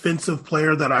defensive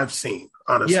player that I've seen.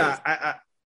 Honestly, yeah.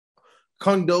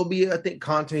 Kondogbia, I think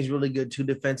Conte's really good too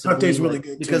defensively. Conte's really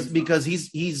good because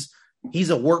he's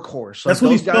a workhorse. Like that's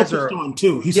what he's focused on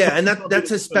too. And that's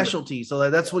his specialty.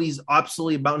 So that's what he's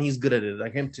absolutely about, and he's good at it.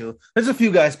 Like him too. There's a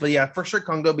few guys, but yeah, for sure,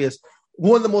 Kondogbia is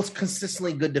one of the most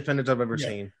consistently good defenders I've ever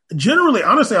seen. Generally,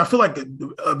 honestly, I feel like a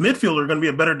midfielder is going to be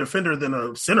a better defender than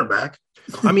a center back.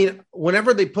 I mean,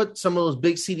 whenever they put some of those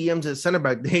big CDMs at center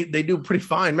back, they do pretty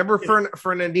fine. Remember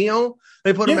Fernandinho?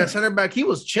 They put him at center back. He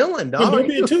was chilling, dog.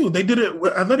 Kondogbia too. They did it.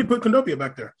 I thought he put Kondogbia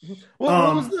back there.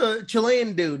 What was the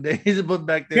Chilean dude they put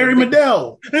back there? Gary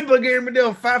Medel. They put Gary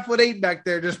Medel, 5'8" back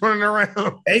there, just running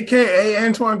around. AKA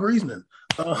Antoine Griezmann.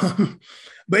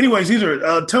 But anyways,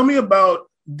 Caesar, tell me about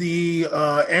the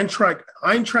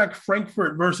Eintracht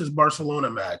Frankfurt versus Barcelona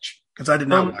match, because I did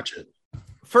not watch it.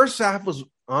 First half was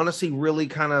honestly really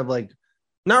kind of like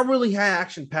not really high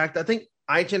action packed. I think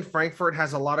Eintracht Frankfurt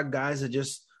has a lot of guys that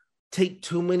just take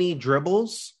too many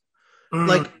dribbles,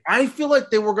 Like, I feel like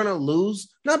they were going to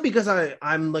lose, not because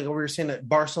I'm like, we were saying that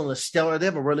Barcelona is stellar. They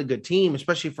have a really good team,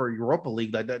 especially for Europa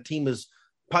League. Like, that team is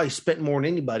probably spent more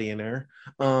than anybody in there.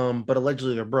 But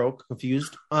allegedly they're broke,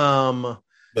 confused. They have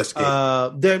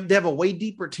a way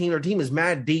deeper team. Their team is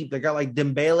mad deep. They got like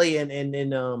Dembele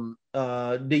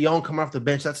and De Jong coming off the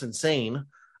bench. That's insane.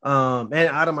 And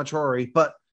Adama Traore.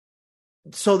 But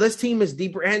so this team is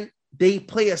deeper, and they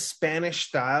play a Spanish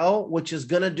style, which is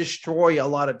going to destroy a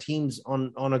lot of teams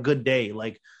on a good day.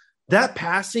 Like, that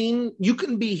passing, you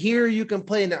can be here, you can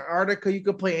play in Antarctica, you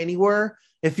can play anywhere.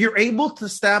 If you're able to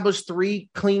establish 3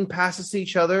 clean passes to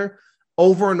each other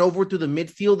over and over through the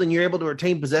midfield, and you're able to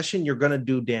retain possession, you're going to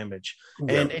do damage.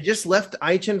 Yeah. And it just left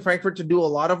Eintracht Frankfurt to do a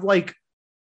lot of like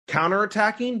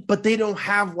counterattacking, but they don't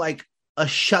have like a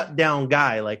shutdown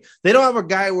guy. Like, they don't have a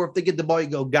guy where if they get the ball, you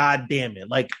go, God damn it.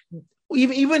 Like,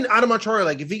 even Adama Traore,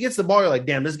 like, if he gets the ball, you're like,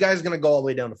 damn, this guy's going to go all the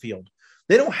way down the field.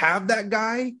 They don't have that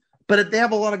guy, but they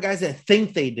have a lot of guys that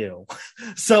think they do.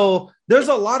 So there's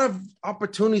a lot of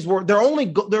opportunities where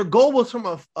their goal was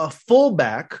from a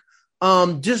fullback,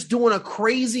 just doing a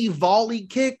crazy volley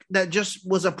kick that just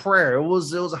was a prayer. It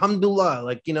was alhamdulillah,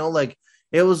 like, you know, like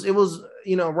it was,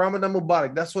 you know, Ramadan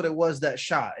Mubarak. That's what it was, that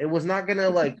shot. It was not going to,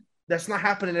 like, that's not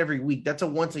happening every week. That's a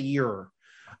once a year.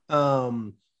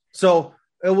 So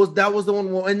that was the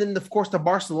one. And then, of course, the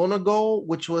Barcelona goal,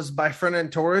 which was by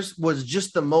Ferran Torres, was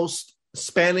just the most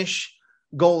Spanish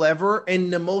goal ever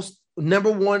and the most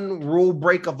number 1 rule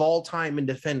break of all time in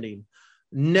defending.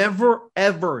 Never,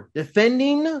 ever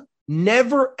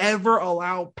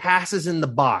allow passes in the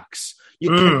box. You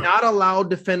cannot allow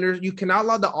defenders, you cannot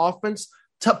allow the offense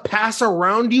to pass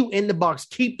around you in the box.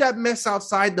 Keep that mess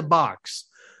outside the box.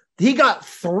 He got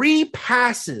 3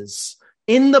 passes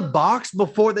in the box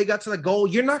before they got to the goal.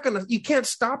 You can't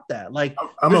stop that. Like,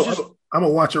 I'm gonna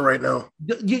watch it right now.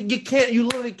 You can't, you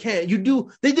literally can't.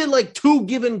 They did like 2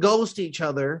 give and goes to each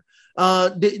other.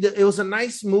 It was a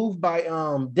nice move by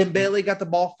Dembele, got the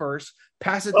ball first,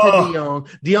 pass it to De Jong.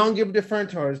 De Jong give it to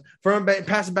Ferran Torres,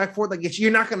 pass it back forth. Like,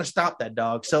 you're not gonna stop that,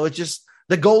 dog. So it's just,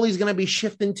 the goalie's going to be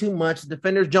shifting too much. The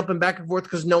defender's jumping back and forth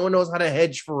because no one knows how to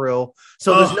hedge for real.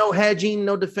 So there's no hedging,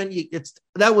 no defense.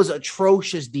 That was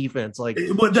atrocious defense. Like,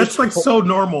 but that's like so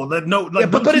normal that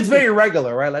but it's very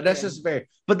regular, right? Like, that's just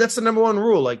but that's the number 1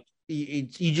 rule. Like,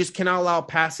 you just cannot allow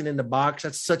passing in the box.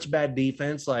 That's such bad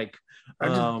defense. Like, I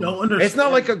just don't understand. It's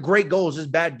not like a great goal. It's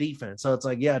just bad defense. So it's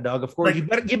like, yeah, dog, of course,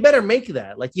 like, you better make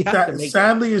that. Like, you have to make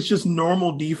sadly, that. It's just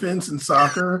normal defense in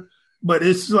soccer. But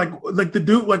it's like the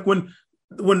dude, like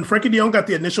when Frankie de Jong got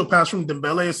the initial pass from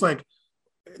Dembele, it's like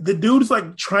the dude's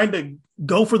like trying to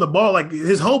go for the ball. Like,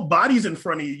 his whole body's in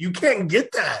front of you. You can't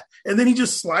get that. And then he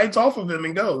just slides off of him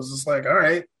and goes. It's like, all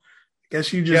right, I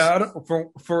guess you just. Yeah,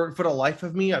 for the life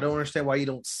of me, I don't understand why you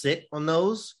don't sit on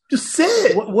those. Just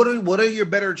sit. What are your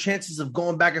better chances of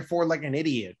going back and forth like an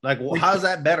idiot? Like, well, how's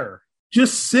that better?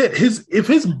 Just sit. If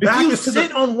you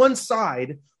sit on one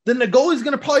side, then the goalie's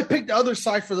going to probably pick the other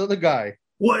side for the other guy.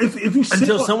 Well, if you sit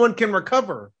until someone can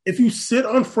recover. If you sit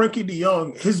on Frankie de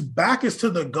Jong, his back is to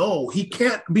the goal. He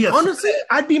can't be honestly,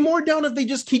 I'd be more down if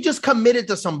he just committed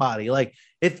to somebody. Like,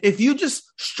 if you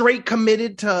just straight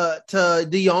committed to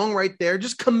de Jong right there,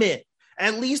 just commit.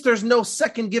 At least there's no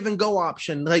second give and go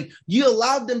option. Like, you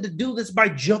allowed them to do this by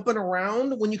jumping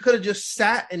around when you could have just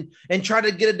sat and tried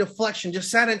to get a deflection. Just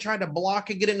sat and tried to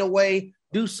block it, get in the way,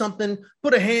 do something,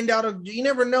 put a hand out. You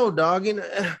never know, dog.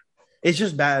 It's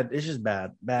just bad. It's just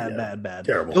bad. Bad.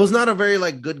 Terrible. It was not a very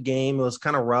good game. It was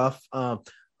kind of rough.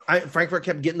 Frankfurt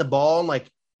kept getting the ball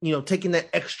and taking that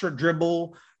extra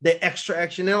dribble, the extra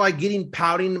action. They're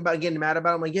pouting about getting mad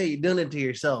about it. I'm like, yeah, you're doing it to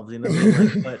yourselves,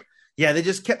 but yeah, they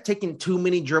just kept taking too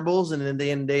many dribbles, and then at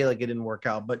the end of the day, it didn't work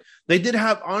out. But they did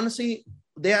have, honestly,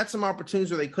 they had some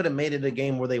opportunities where they could have made it a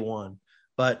game where they won.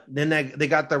 But then they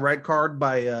got the red card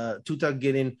by Tuta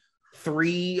getting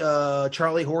 3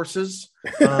 Charlie horses.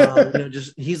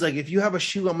 He's like, if you have a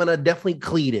shoe, I'm gonna definitely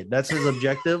cleat it. That's his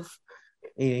objective.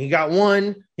 He got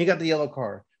one. He got the yellow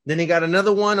card. Then he got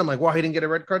another one. I'm like, wow, he didn't get a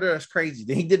red card. That's crazy.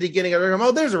 Then he did it again.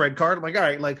 Oh, there's a red card. I'm like, all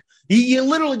right, you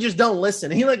literally just don't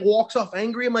listen. He walks off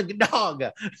angry. I'm like, dog,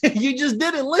 you just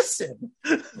didn't listen.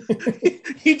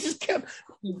 He just kept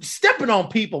stepping on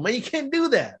people, man. You can't do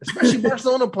that, especially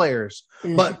Barcelona players.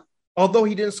 But although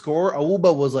he didn't score,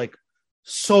 Auba was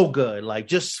so good,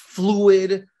 just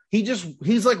fluid.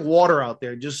 He's like water out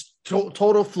there, just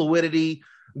total fluidity.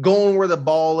 Going where the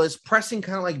ball is, pressing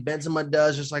kind of like Benzema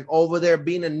does, just over there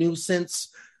being a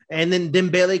nuisance. And then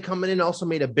Dembele coming in also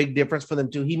made a big difference for them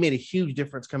too. He made a huge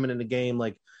difference coming in the game.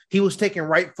 Like he was taking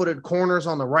right-footed corners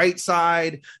on the right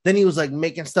side. Then he was like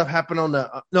making stuff happen on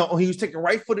he was taking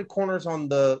right-footed corners on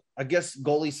the, I guess,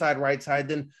 goalie side, right side.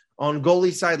 Then on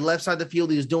goalie side, left side of the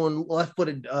field, he was doing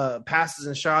left-footed passes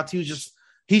and shots. He's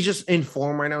just in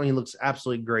form right now. And he looks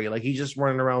absolutely great. Like he's just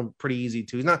running around pretty easy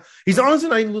too. He's honestly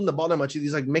not even moving the ball that much.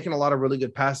 He's like making a lot of really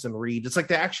good passes and reads. It's like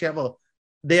they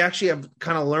actually have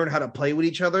kind of learned how to play with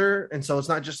each other. And so it's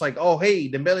not just like, oh, hey,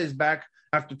 Dembele's back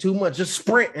after 2 months, just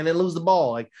sprint and then lose the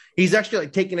ball. Like he's actually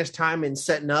like taking his time and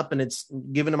setting up, and it's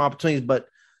giving him opportunities. But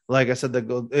like I said, it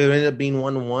ended up being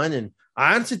 1-1. And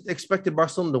I honestly expected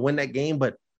Barcelona to win that game,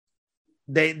 but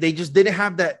they just didn't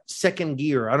have that second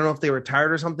gear. I don't know if they were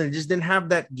tired or something. They just didn't have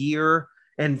that gear.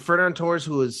 And Ferran Torres,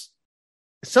 who was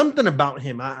something about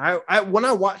him. I when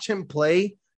I watch him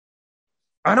play,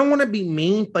 I don't want to be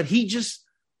mean, but he's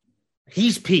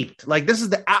peaked. Like this is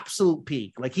the absolute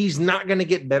peak. Like he's not going to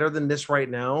get better than this right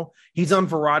now. He's on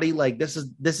Verratti. Like this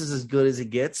is as good as it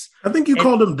gets. I think you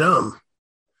called him dumb.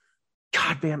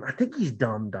 God damn, I think he's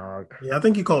dumb, dog. Yeah, I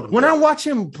think you called him when dumb. I watch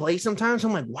him play sometimes,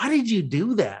 I'm like, why did you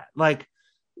do that? Like,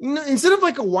 instead of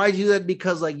like why'd you do that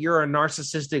because like you're a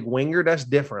narcissistic winger, that's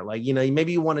different. Like,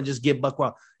 maybe you want to just get buck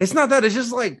wild. It's not that. It's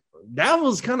just like, that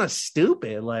was kind of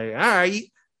stupid. Like, all right,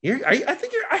 I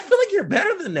feel like you're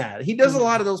better than that. He does a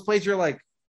lot of those plays. You're like,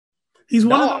 he's he's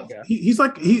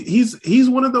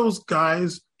one of those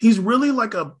guys. He's really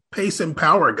like a pace and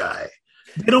power guy.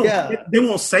 They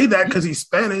won't say that because he's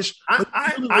Spanish.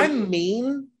 I'm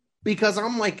mean because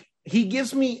I'm like, he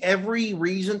gives me every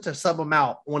reason to sub him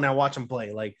out when I watch him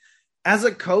play. Like as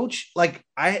a coach, like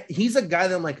he's a guy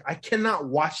that I'm like, I cannot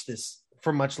watch this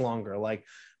for much longer. Like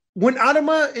when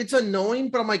Adama, it's annoying,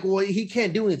 but I'm like, well, he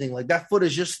can't do anything. Like that foot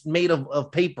is just made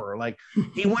of paper. Like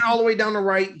he went all the way down the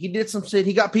right. He did some shit.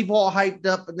 He got people all hyped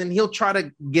up, and then he'll try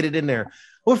to get it in there.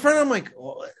 Well, friend, I'm like,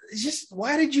 well, it's just,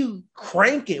 why did you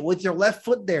crank it with your left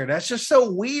foot there? That's just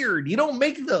so weird. You don't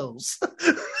make those.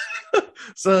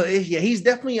 So yeah, he's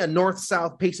definitely a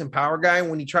north-south pace and power guy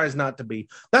when he tries not to be.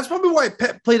 That's probably why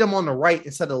Pep played him on the right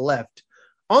instead of the left.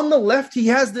 On the left, he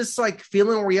has this like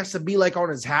feeling where he has to be like on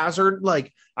his hazard.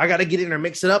 Like, I got to get in there,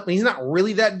 mix it up. And he's not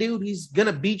really that dude. He's going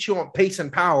to beat you on pace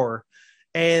and power.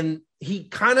 And he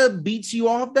kind of beats you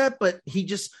off that, but he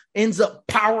just ends up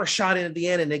power shotting at the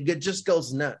end, and it just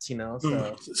goes nuts,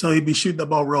 So he'd be shooting the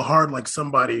ball real hard like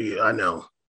somebody I know.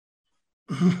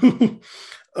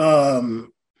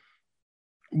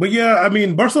 But yeah, I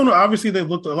mean, Barcelona, obviously they've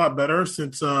looked a lot better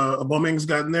since Aubameyang's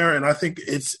gotten there, and I think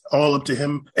it's all up to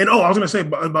him. And I was going to say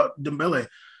about Dembele,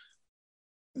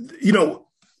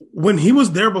 when he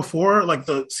was there before, like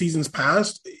the seasons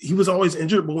past, he was always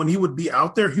injured, but when he would be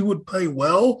out there, he would play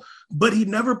well, but he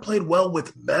never played well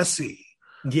with Messi.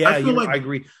 Yeah, I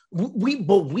agree.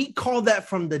 We called that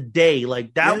from the day,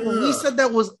 like that. Yeah. When we said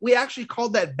that we actually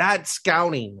called that bad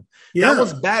scouting. Yeah. That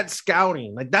was bad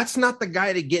scouting. Like that's not the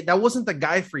guy to get. That wasn't the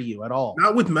guy for you at all.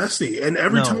 Not with Messi. And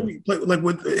every time he played, like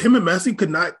with him and Messi could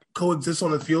not coexist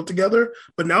on the field together.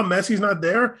 But now Messi's not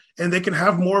there, and they can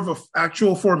have more of an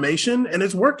actual formation, and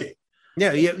it's working.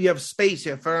 Yeah, you have space.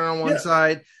 You have Ferran on one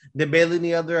side, Dembele in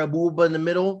the other, Abuba in the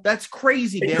middle. That's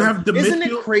crazy, man. Isn't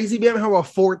it crazy, man, how a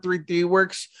 4-3-3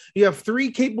 works? You have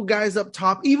three capable guys up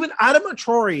top. Even Adama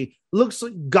Traore looks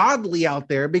godly out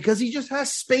there because he just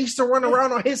has space to run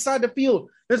around on his side of the field.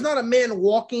 There's not a man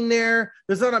walking there.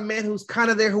 There's not a man who's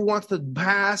kind of there who wants to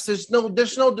pass. There's no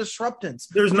disruptance.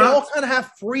 They all kind of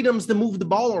have freedoms to move the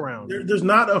ball around. There's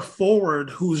not a forward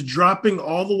who's dropping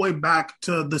all the way back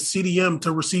to the CDM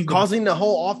to receive, causing the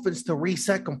whole offense to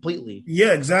reset completely.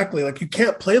 Yeah, exactly. Like you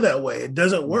can't play that way. It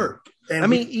doesn't work. And I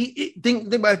mean,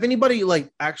 think about if anybody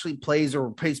like actually plays or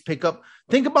plays pickup.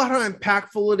 Think about how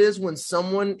impactful it is when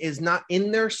someone is not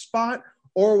in their spot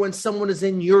or when someone is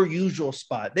in your usual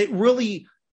spot. It really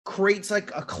creates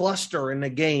like a cluster in the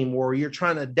game where you're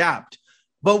trying to adapt.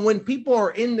 But when people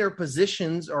are in their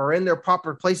positions or in their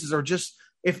proper places, or just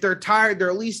if they're tired, they're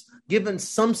at least given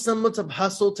some semblance of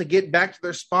hustle to get back to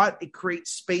their spot. It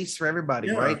creates space for everybody,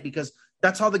 right? Because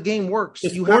that's how the game works.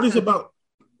 Sport is about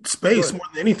space more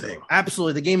than anything.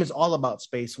 Absolutely. The game is all about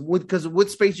space because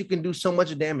with space, you can do so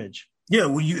much damage. Yeah,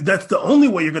 well, that's the only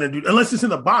way you're going to do, unless it's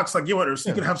in the box. Like you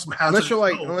can have some hazard.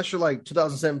 Unless you're like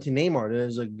 2017 Neymar,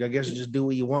 there's like, I guess you just do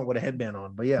what you want with a headband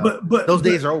on. But yeah, but those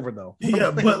days are over though.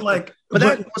 Yeah, but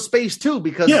that was space too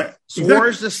because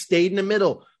Suarez just stayed in the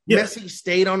middle. Yeah. Messi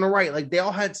stayed on the right. Like they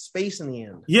all had space in the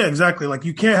end. Yeah, exactly. Like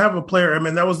you can't have a player. I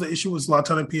mean, that was the issue with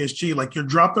Zlatan and PSG. Like you're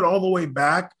dropping all the way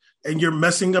back and you're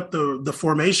messing up the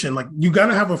formation. Like you got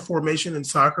to have a formation in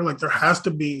soccer. Like there has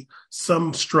to be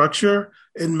some structure,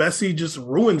 and Messi just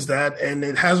ruins that, and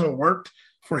it hasn't worked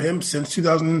for him since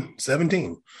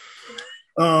 2017.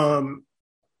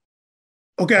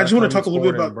 Okay, I just want to talk a little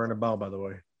bit about Bernabeu, by the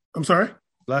way. I'm sorry?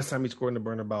 Last time he scored in the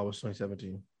Bernabeu was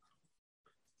 2017.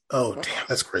 Oh, damn,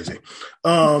 that's crazy.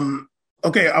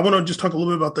 Okay, I want to just talk a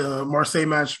little bit about the Marseille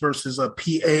match versus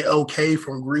PAOK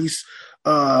from Greece.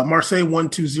 Marseille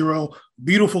 1-2-0.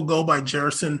 Beautiful goal by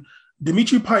Gerson.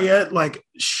 Dimitri Payet, like,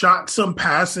 shot some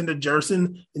pass into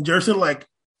Gerson, and Gerson, like,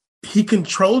 he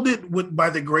controlled it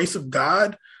by the grace of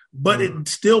God, but it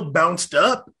still bounced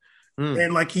up.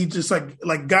 And like he just like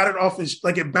got it off his,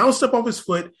 like it bounced up off his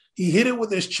foot. He hit it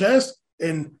with his chest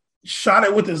and shot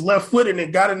it with his left foot, and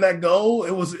it got in that goal.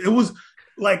 It was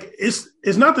like it's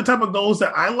not the type of goals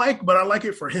that I like, but I like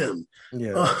it for him.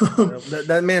 Yeah,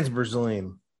 that man's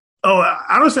Brazilian. Oh,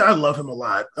 honestly, I love him a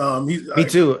lot. Me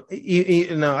too.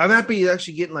 I'm happy he's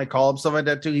actually getting like call up stuff like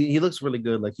that too. He looks really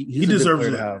good. Like he deserves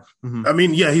it. I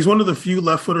mean, yeah, he's one of the few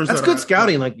left footers. That's good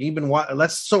scouting. Like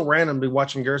that's so random to be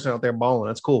watching Gerson out there balling.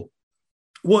 That's cool.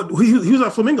 Well, he was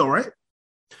at Flamengo, right?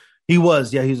 He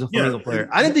was, yeah. He was a Flamengo player.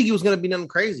 I didn't think he was going to be nothing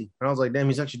crazy. And I was like, damn,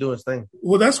 he's actually doing his thing.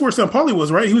 Well, that's where Sampaoli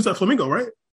was, right? He was at Flamengo, right?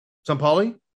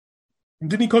 Sampaoli?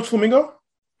 Didn't he coach Flamengo?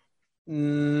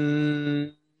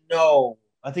 No.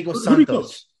 I think it was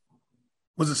Santos.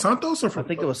 Was it Santos? I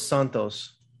think it was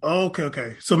Santos. Oh,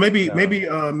 okay. So maybe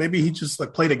he just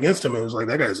like played against him and was like,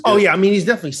 that guy's good. Oh, yeah. I mean, he's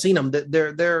definitely seen him.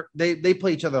 They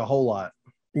play each other a whole lot.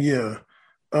 Yeah.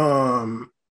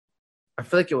 I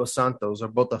feel like it was Santos or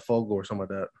Botafogo or something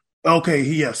like that. Okay,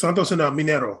 yeah, Santos and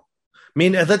Mineiro.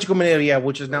 Atletico Mineiro, yeah,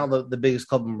 which is now the biggest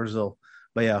club in Brazil.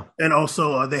 But yeah, and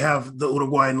also they have the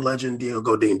Uruguayan legend Diego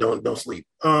Godin. Don't sleep.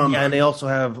 Yeah, and they also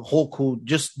have Hulk, who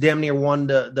just damn near won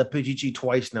the Pichichi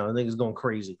twice now. I think he's going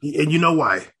crazy. And you know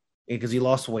why? Because he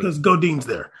lost weight. Because Godin's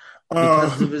there.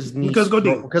 Because of his niece.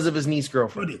 Because of his niece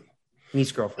girlfriend. Godin.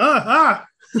 Niece girlfriend.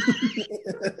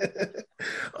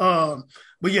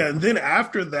 But yeah, and then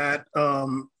after that,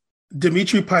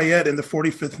 Dimitri Payet in the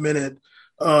 45th minute,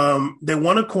 they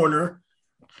won a corner.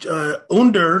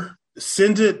 Under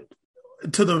sends it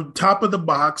to the top of the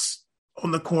box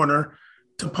on the corner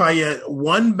to Payet.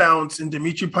 One bounce, and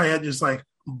Dimitri Payet just like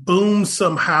booms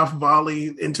some half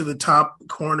volley into the top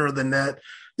corner of the net.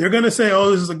 They're going to say, oh,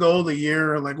 this is a goal of the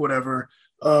year, or like whatever.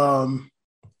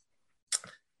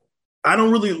 I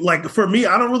don't really for me,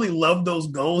 I don't really love those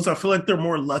goals. I feel like they're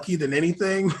more lucky than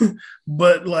anything,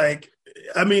 but like,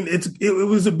 I mean, it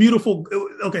was a beautiful,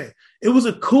 it was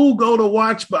a cool goal to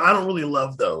watch, but I don't really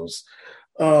love those.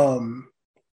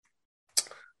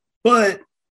 But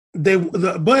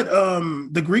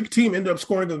the Greek team ended up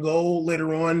scoring a goal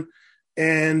later on,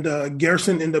 and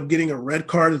Gerson ended up getting a red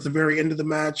card at the very end of the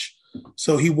match,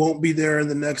 so he won't be there in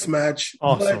the next match.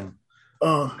 Awesome.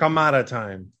 Kamara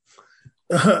time.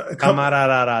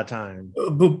 Kamara time.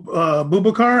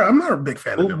 Boubacar, I'm not a big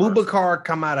fan of him. Boubacar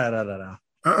Kamara.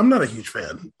 I'm not a huge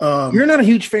fan. You're not a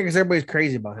huge fan because everybody's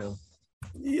crazy about him.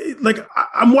 Like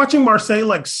I'm watching Marseille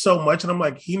like so much, and I'm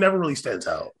like, he never really stands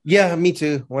out. Yeah, me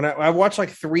too. When I watched like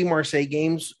 3 Marseille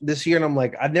games this year, and I'm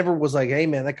like, I never was like, hey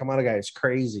man, that Kamara guy is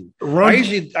crazy.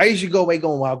 I usually go away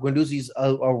going, wow, Guendouzi's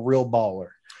a real baller.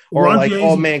 Or like,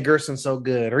 oh man, Gerson's so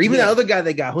good. Or even the other guy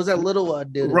they got. Who's that little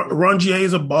dude? Rongier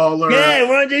is a baller. Yeah,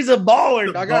 Rongier's a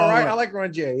baller. I got right. I like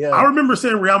Rongier. Yeah. I remember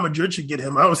saying Real Madrid should get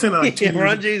him. I was saying that like 2 years ago.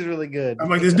 Rongier's really good. I'm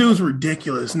like, this dude's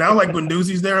ridiculous. Now like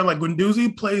Guendouzi's there. Like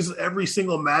Guendouzi plays every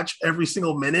single match, every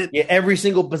single minute. Yeah, every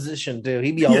single position too.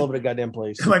 He'd be all over the goddamn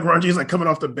place. Like Rongier's like coming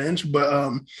off the bench,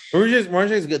 but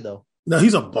Rongier's good though. No,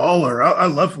 he's a baller. I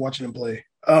love watching him play.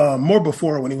 More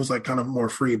before when he was like kind of more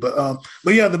free, but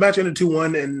yeah, the match ended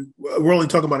 2-1, and we're only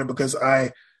talking about it because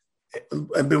I've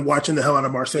been watching the hell out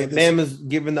of Marseille. Bam is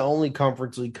given the only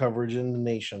Conference League coverage in the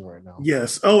nation right now.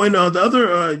 Yes. Oh, and the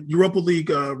other Europa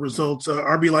League results: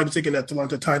 RB Leipzig and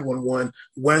Atalanta tied 1-1.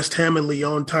 West Ham and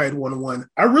Lyon tied 1-1.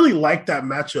 I really like that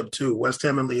matchup too. West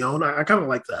Ham and Lyon. I kind of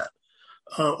like that.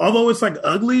 Although it's like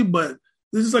ugly, but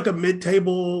this is like a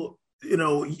mid-table,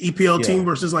 EPL team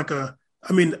versus like a.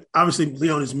 I mean, obviously,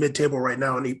 Lyon is mid-table right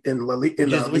now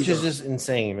which is just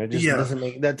insane. It just doesn't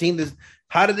make that team.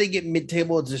 How did they get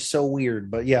mid-table? It's just so weird.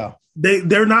 But yeah,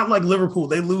 they're not like Liverpool.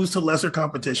 They lose to lesser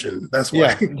competition. That's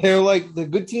why they're like the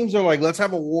good teams are like, let's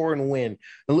have a war and win.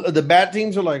 The bad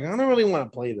teams are like, I don't really want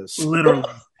to play this. Literally.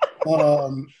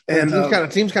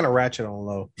 Teams kind of ratchet on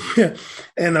low. Yeah,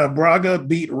 and Braga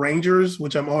beat Rangers,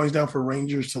 which I'm always down for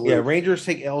Rangers to lose. Yeah, Rangers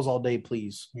take L's all day,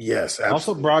 please. Yes, absolutely.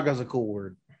 Also, Braga's a cool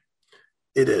word.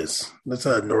 It is. That's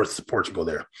North Portugal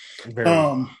there.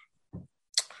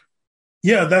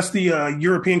 Yeah, that's the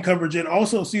European coverage. And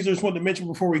also, Caesar, just wanted to mention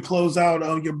before we close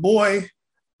out, your boy,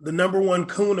 the number one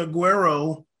Kun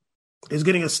Aguero, is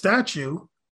getting a statue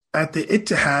at the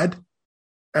Etihad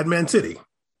at Man City.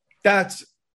 That's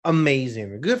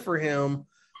amazing. Good for him.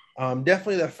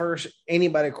 Definitely the first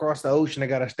anybody across the ocean that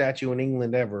got a statue in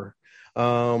England ever.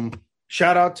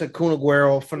 Shout out to Kun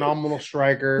Aguero, phenomenal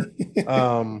striker.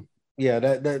 Yeah,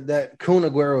 that Kun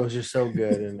Aguero is just so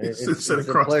good, and it's a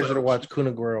pleasure to watch Kun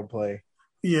Aguero play.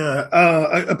 Yeah,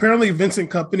 apparently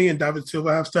Vincent Kompany and David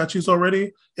Silva have statues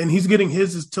already, and he's getting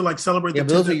his is to like celebrate. Yeah,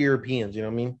 those are Europeans, you know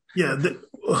what I mean? Yeah,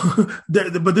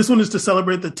 but this one is to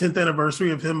celebrate the 10th anniversary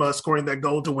of him scoring that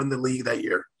goal to win the league that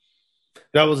year.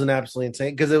 That was an absolutely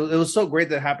insane because it was so great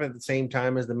that it happened at the same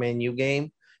time as the Man U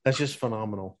game. That's just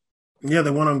phenomenal. Yeah,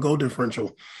 they won on goal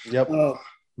differential. Yep,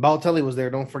 Balotelli was there.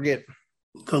 Don't forget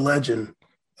the legend,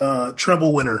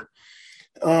 treble winner.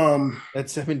 At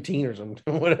 17 or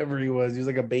something, whatever he was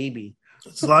like a baby.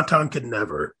 Zlatan could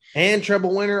never. And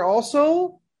treble winner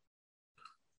also.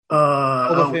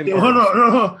 Obafemi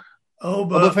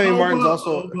Martins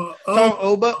also.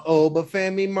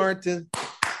 Obafemi Martins.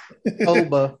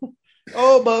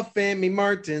 Obafemi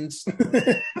Martins.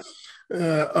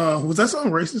 Was that song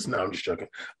racist? No, I'm just joking.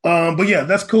 But yeah,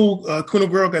 that's cool. Kun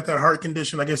Aguero got that heart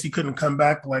condition. I guess he couldn't come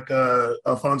back like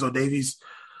Alphonso Davies.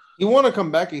 You want to come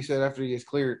back, he said, after he gets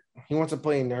cleared. He wants to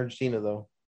play in Argentina, though.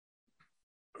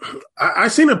 I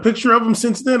seen a picture of him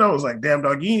since then. I was like, damn,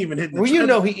 dog, you ain't even hitting the you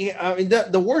know,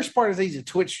 the worst part is he's a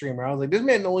Twitch streamer. I was like, this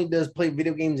man only does play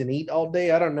video games and eat all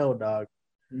day. I don't know, dog.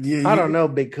 Yeah, I don't know,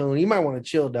 Big Kun. You might want to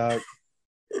chill, dog.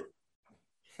 It's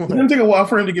going to take a while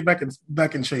for him to get back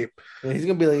in shape. Yeah, he's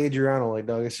going to be like Adriano, like,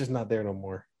 dog, it's just not there no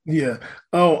more. Yeah.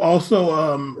 Oh,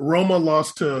 also, Roma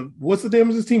lost to, what's the name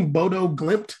of his team? Bodo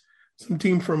Glimt? Some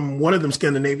team from one of them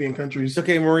Scandinavian countries.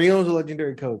 Okay, Mourinho's a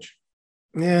legendary coach.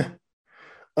 Yeah.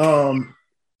 But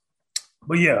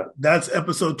yeah, that's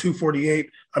episode 248.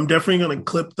 I'm definitely going to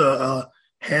clip the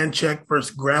hand check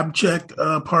versus grab check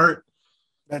part.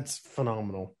 That's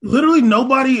phenomenal. Literally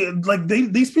nobody, like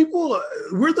these people,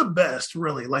 we're the best,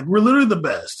 really. Like we're literally the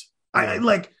best.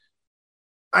 Yeah.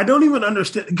 I don't even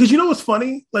understand. Because you know what's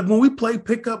funny? Like when we play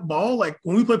pickup ball, like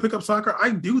when we play pickup soccer, I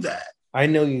do that. I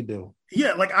know you do.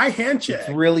 Yeah, like I hand check. It's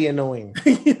really annoying.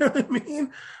 You know what I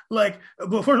mean? Like,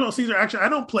 but first of all, Caesar, actually, I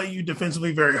don't play you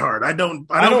defensively very hard. I don't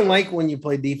like when you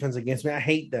play defense against me. I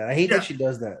hate that. I hate that she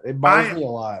does that. It bothers me a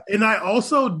lot. And I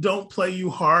also don't play you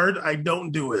hard. I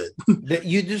don't do it.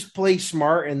 You just play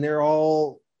smart, and they're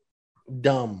all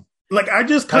dumb. Like I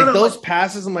just kind of those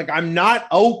passes. I'm like, I'm not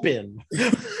open.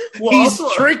 Well, he's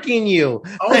also, tricking you.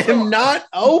 Also, I'm not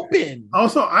open.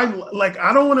 Also, I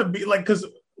don't want to be like because.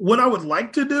 What I would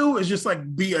like to do is just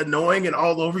like be annoying and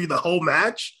all over you the whole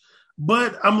match.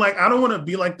 But I'm like, I don't want to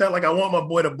be like that. Like I want my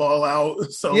boy to ball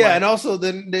out. So yeah, and also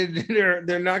then they're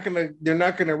not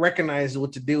gonna recognize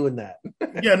what to do in that.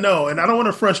 Yeah, no, and I don't want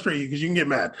to frustrate you because you can get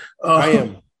mad. I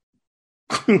am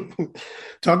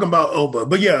talking about Oba,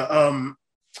 but yeah,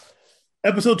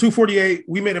 episode 248.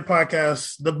 We made a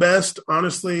podcast, the best,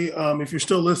 honestly. If you're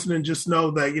still listening, just know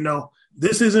that you know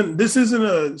this isn't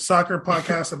a soccer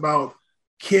podcast about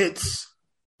kits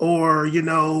or you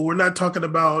know we're not talking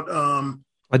about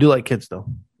I do like kits though.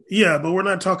 Yeah, but we're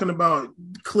not talking about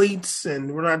cleats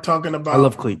and we're not talking about I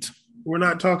love cleats. We're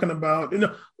not talking about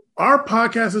our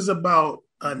podcast is about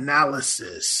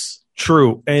analysis.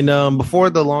 True. And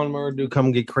before the lawnmower do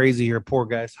come get crazy here, poor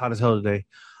guys, hot as hell today.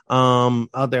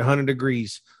 Out there 100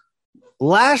 degrees.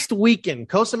 Last weekend,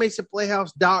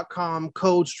 CostaMesaPlayhouse.com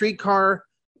code streetcar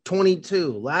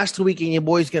 22. Last weekend, your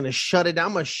boy's going to shut it down.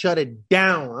 I'm going to shut it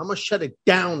down. I'm going to shut it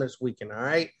down this weekend, all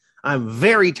right? I'm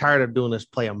very tired of doing this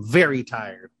play. I'm very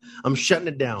tired. I'm shutting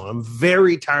it down. I'm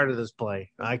very tired of this play.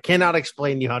 I cannot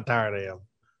explain to you how tired I am.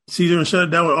 Caesar going to shut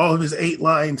it down with all of his 8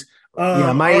 lines.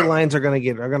 Yeah, my 8 lines are going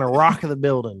to rock the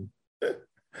building.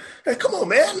 Hey, come on,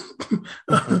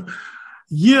 man.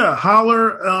 Yeah,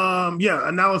 holler. Yeah,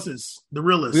 analysis, the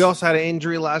realist. We also had an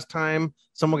injury last time.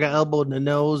 Someone got elbowed in the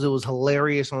nose. It was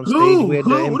hilarious on stage. We had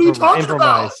to what are you talking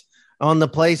improvise. About? On the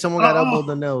play, someone got elbowed in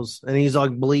the nose, and he's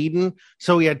like bleeding.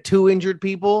 So we had 2 injured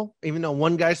people, even though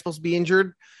one guy's supposed to be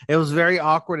injured. It was very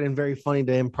awkward and very funny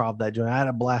to improv that joint. I had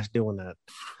a blast doing that.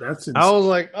 That's insane. I was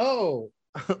like, oh,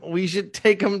 we should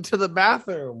take him to the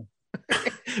bathroom.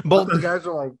 Both the guys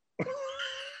were like,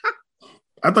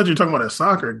 I thought you were talking about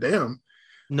soccer. Damn.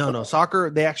 No, soccer,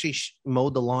 they actually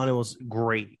mowed the lawn. It was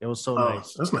great. It was so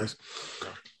nice. That's nice.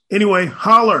 Anyway,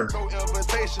 holler. No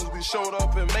invitations, we showed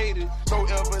up and made it. No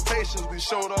invitations, we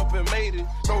showed up and made it.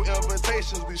 No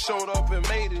invitations, we showed up and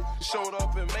made it. Showed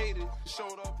up and made it.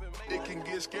 Showed up and made it. It can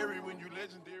get scary when you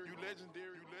legendary.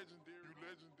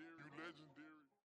 legendary, you legendary.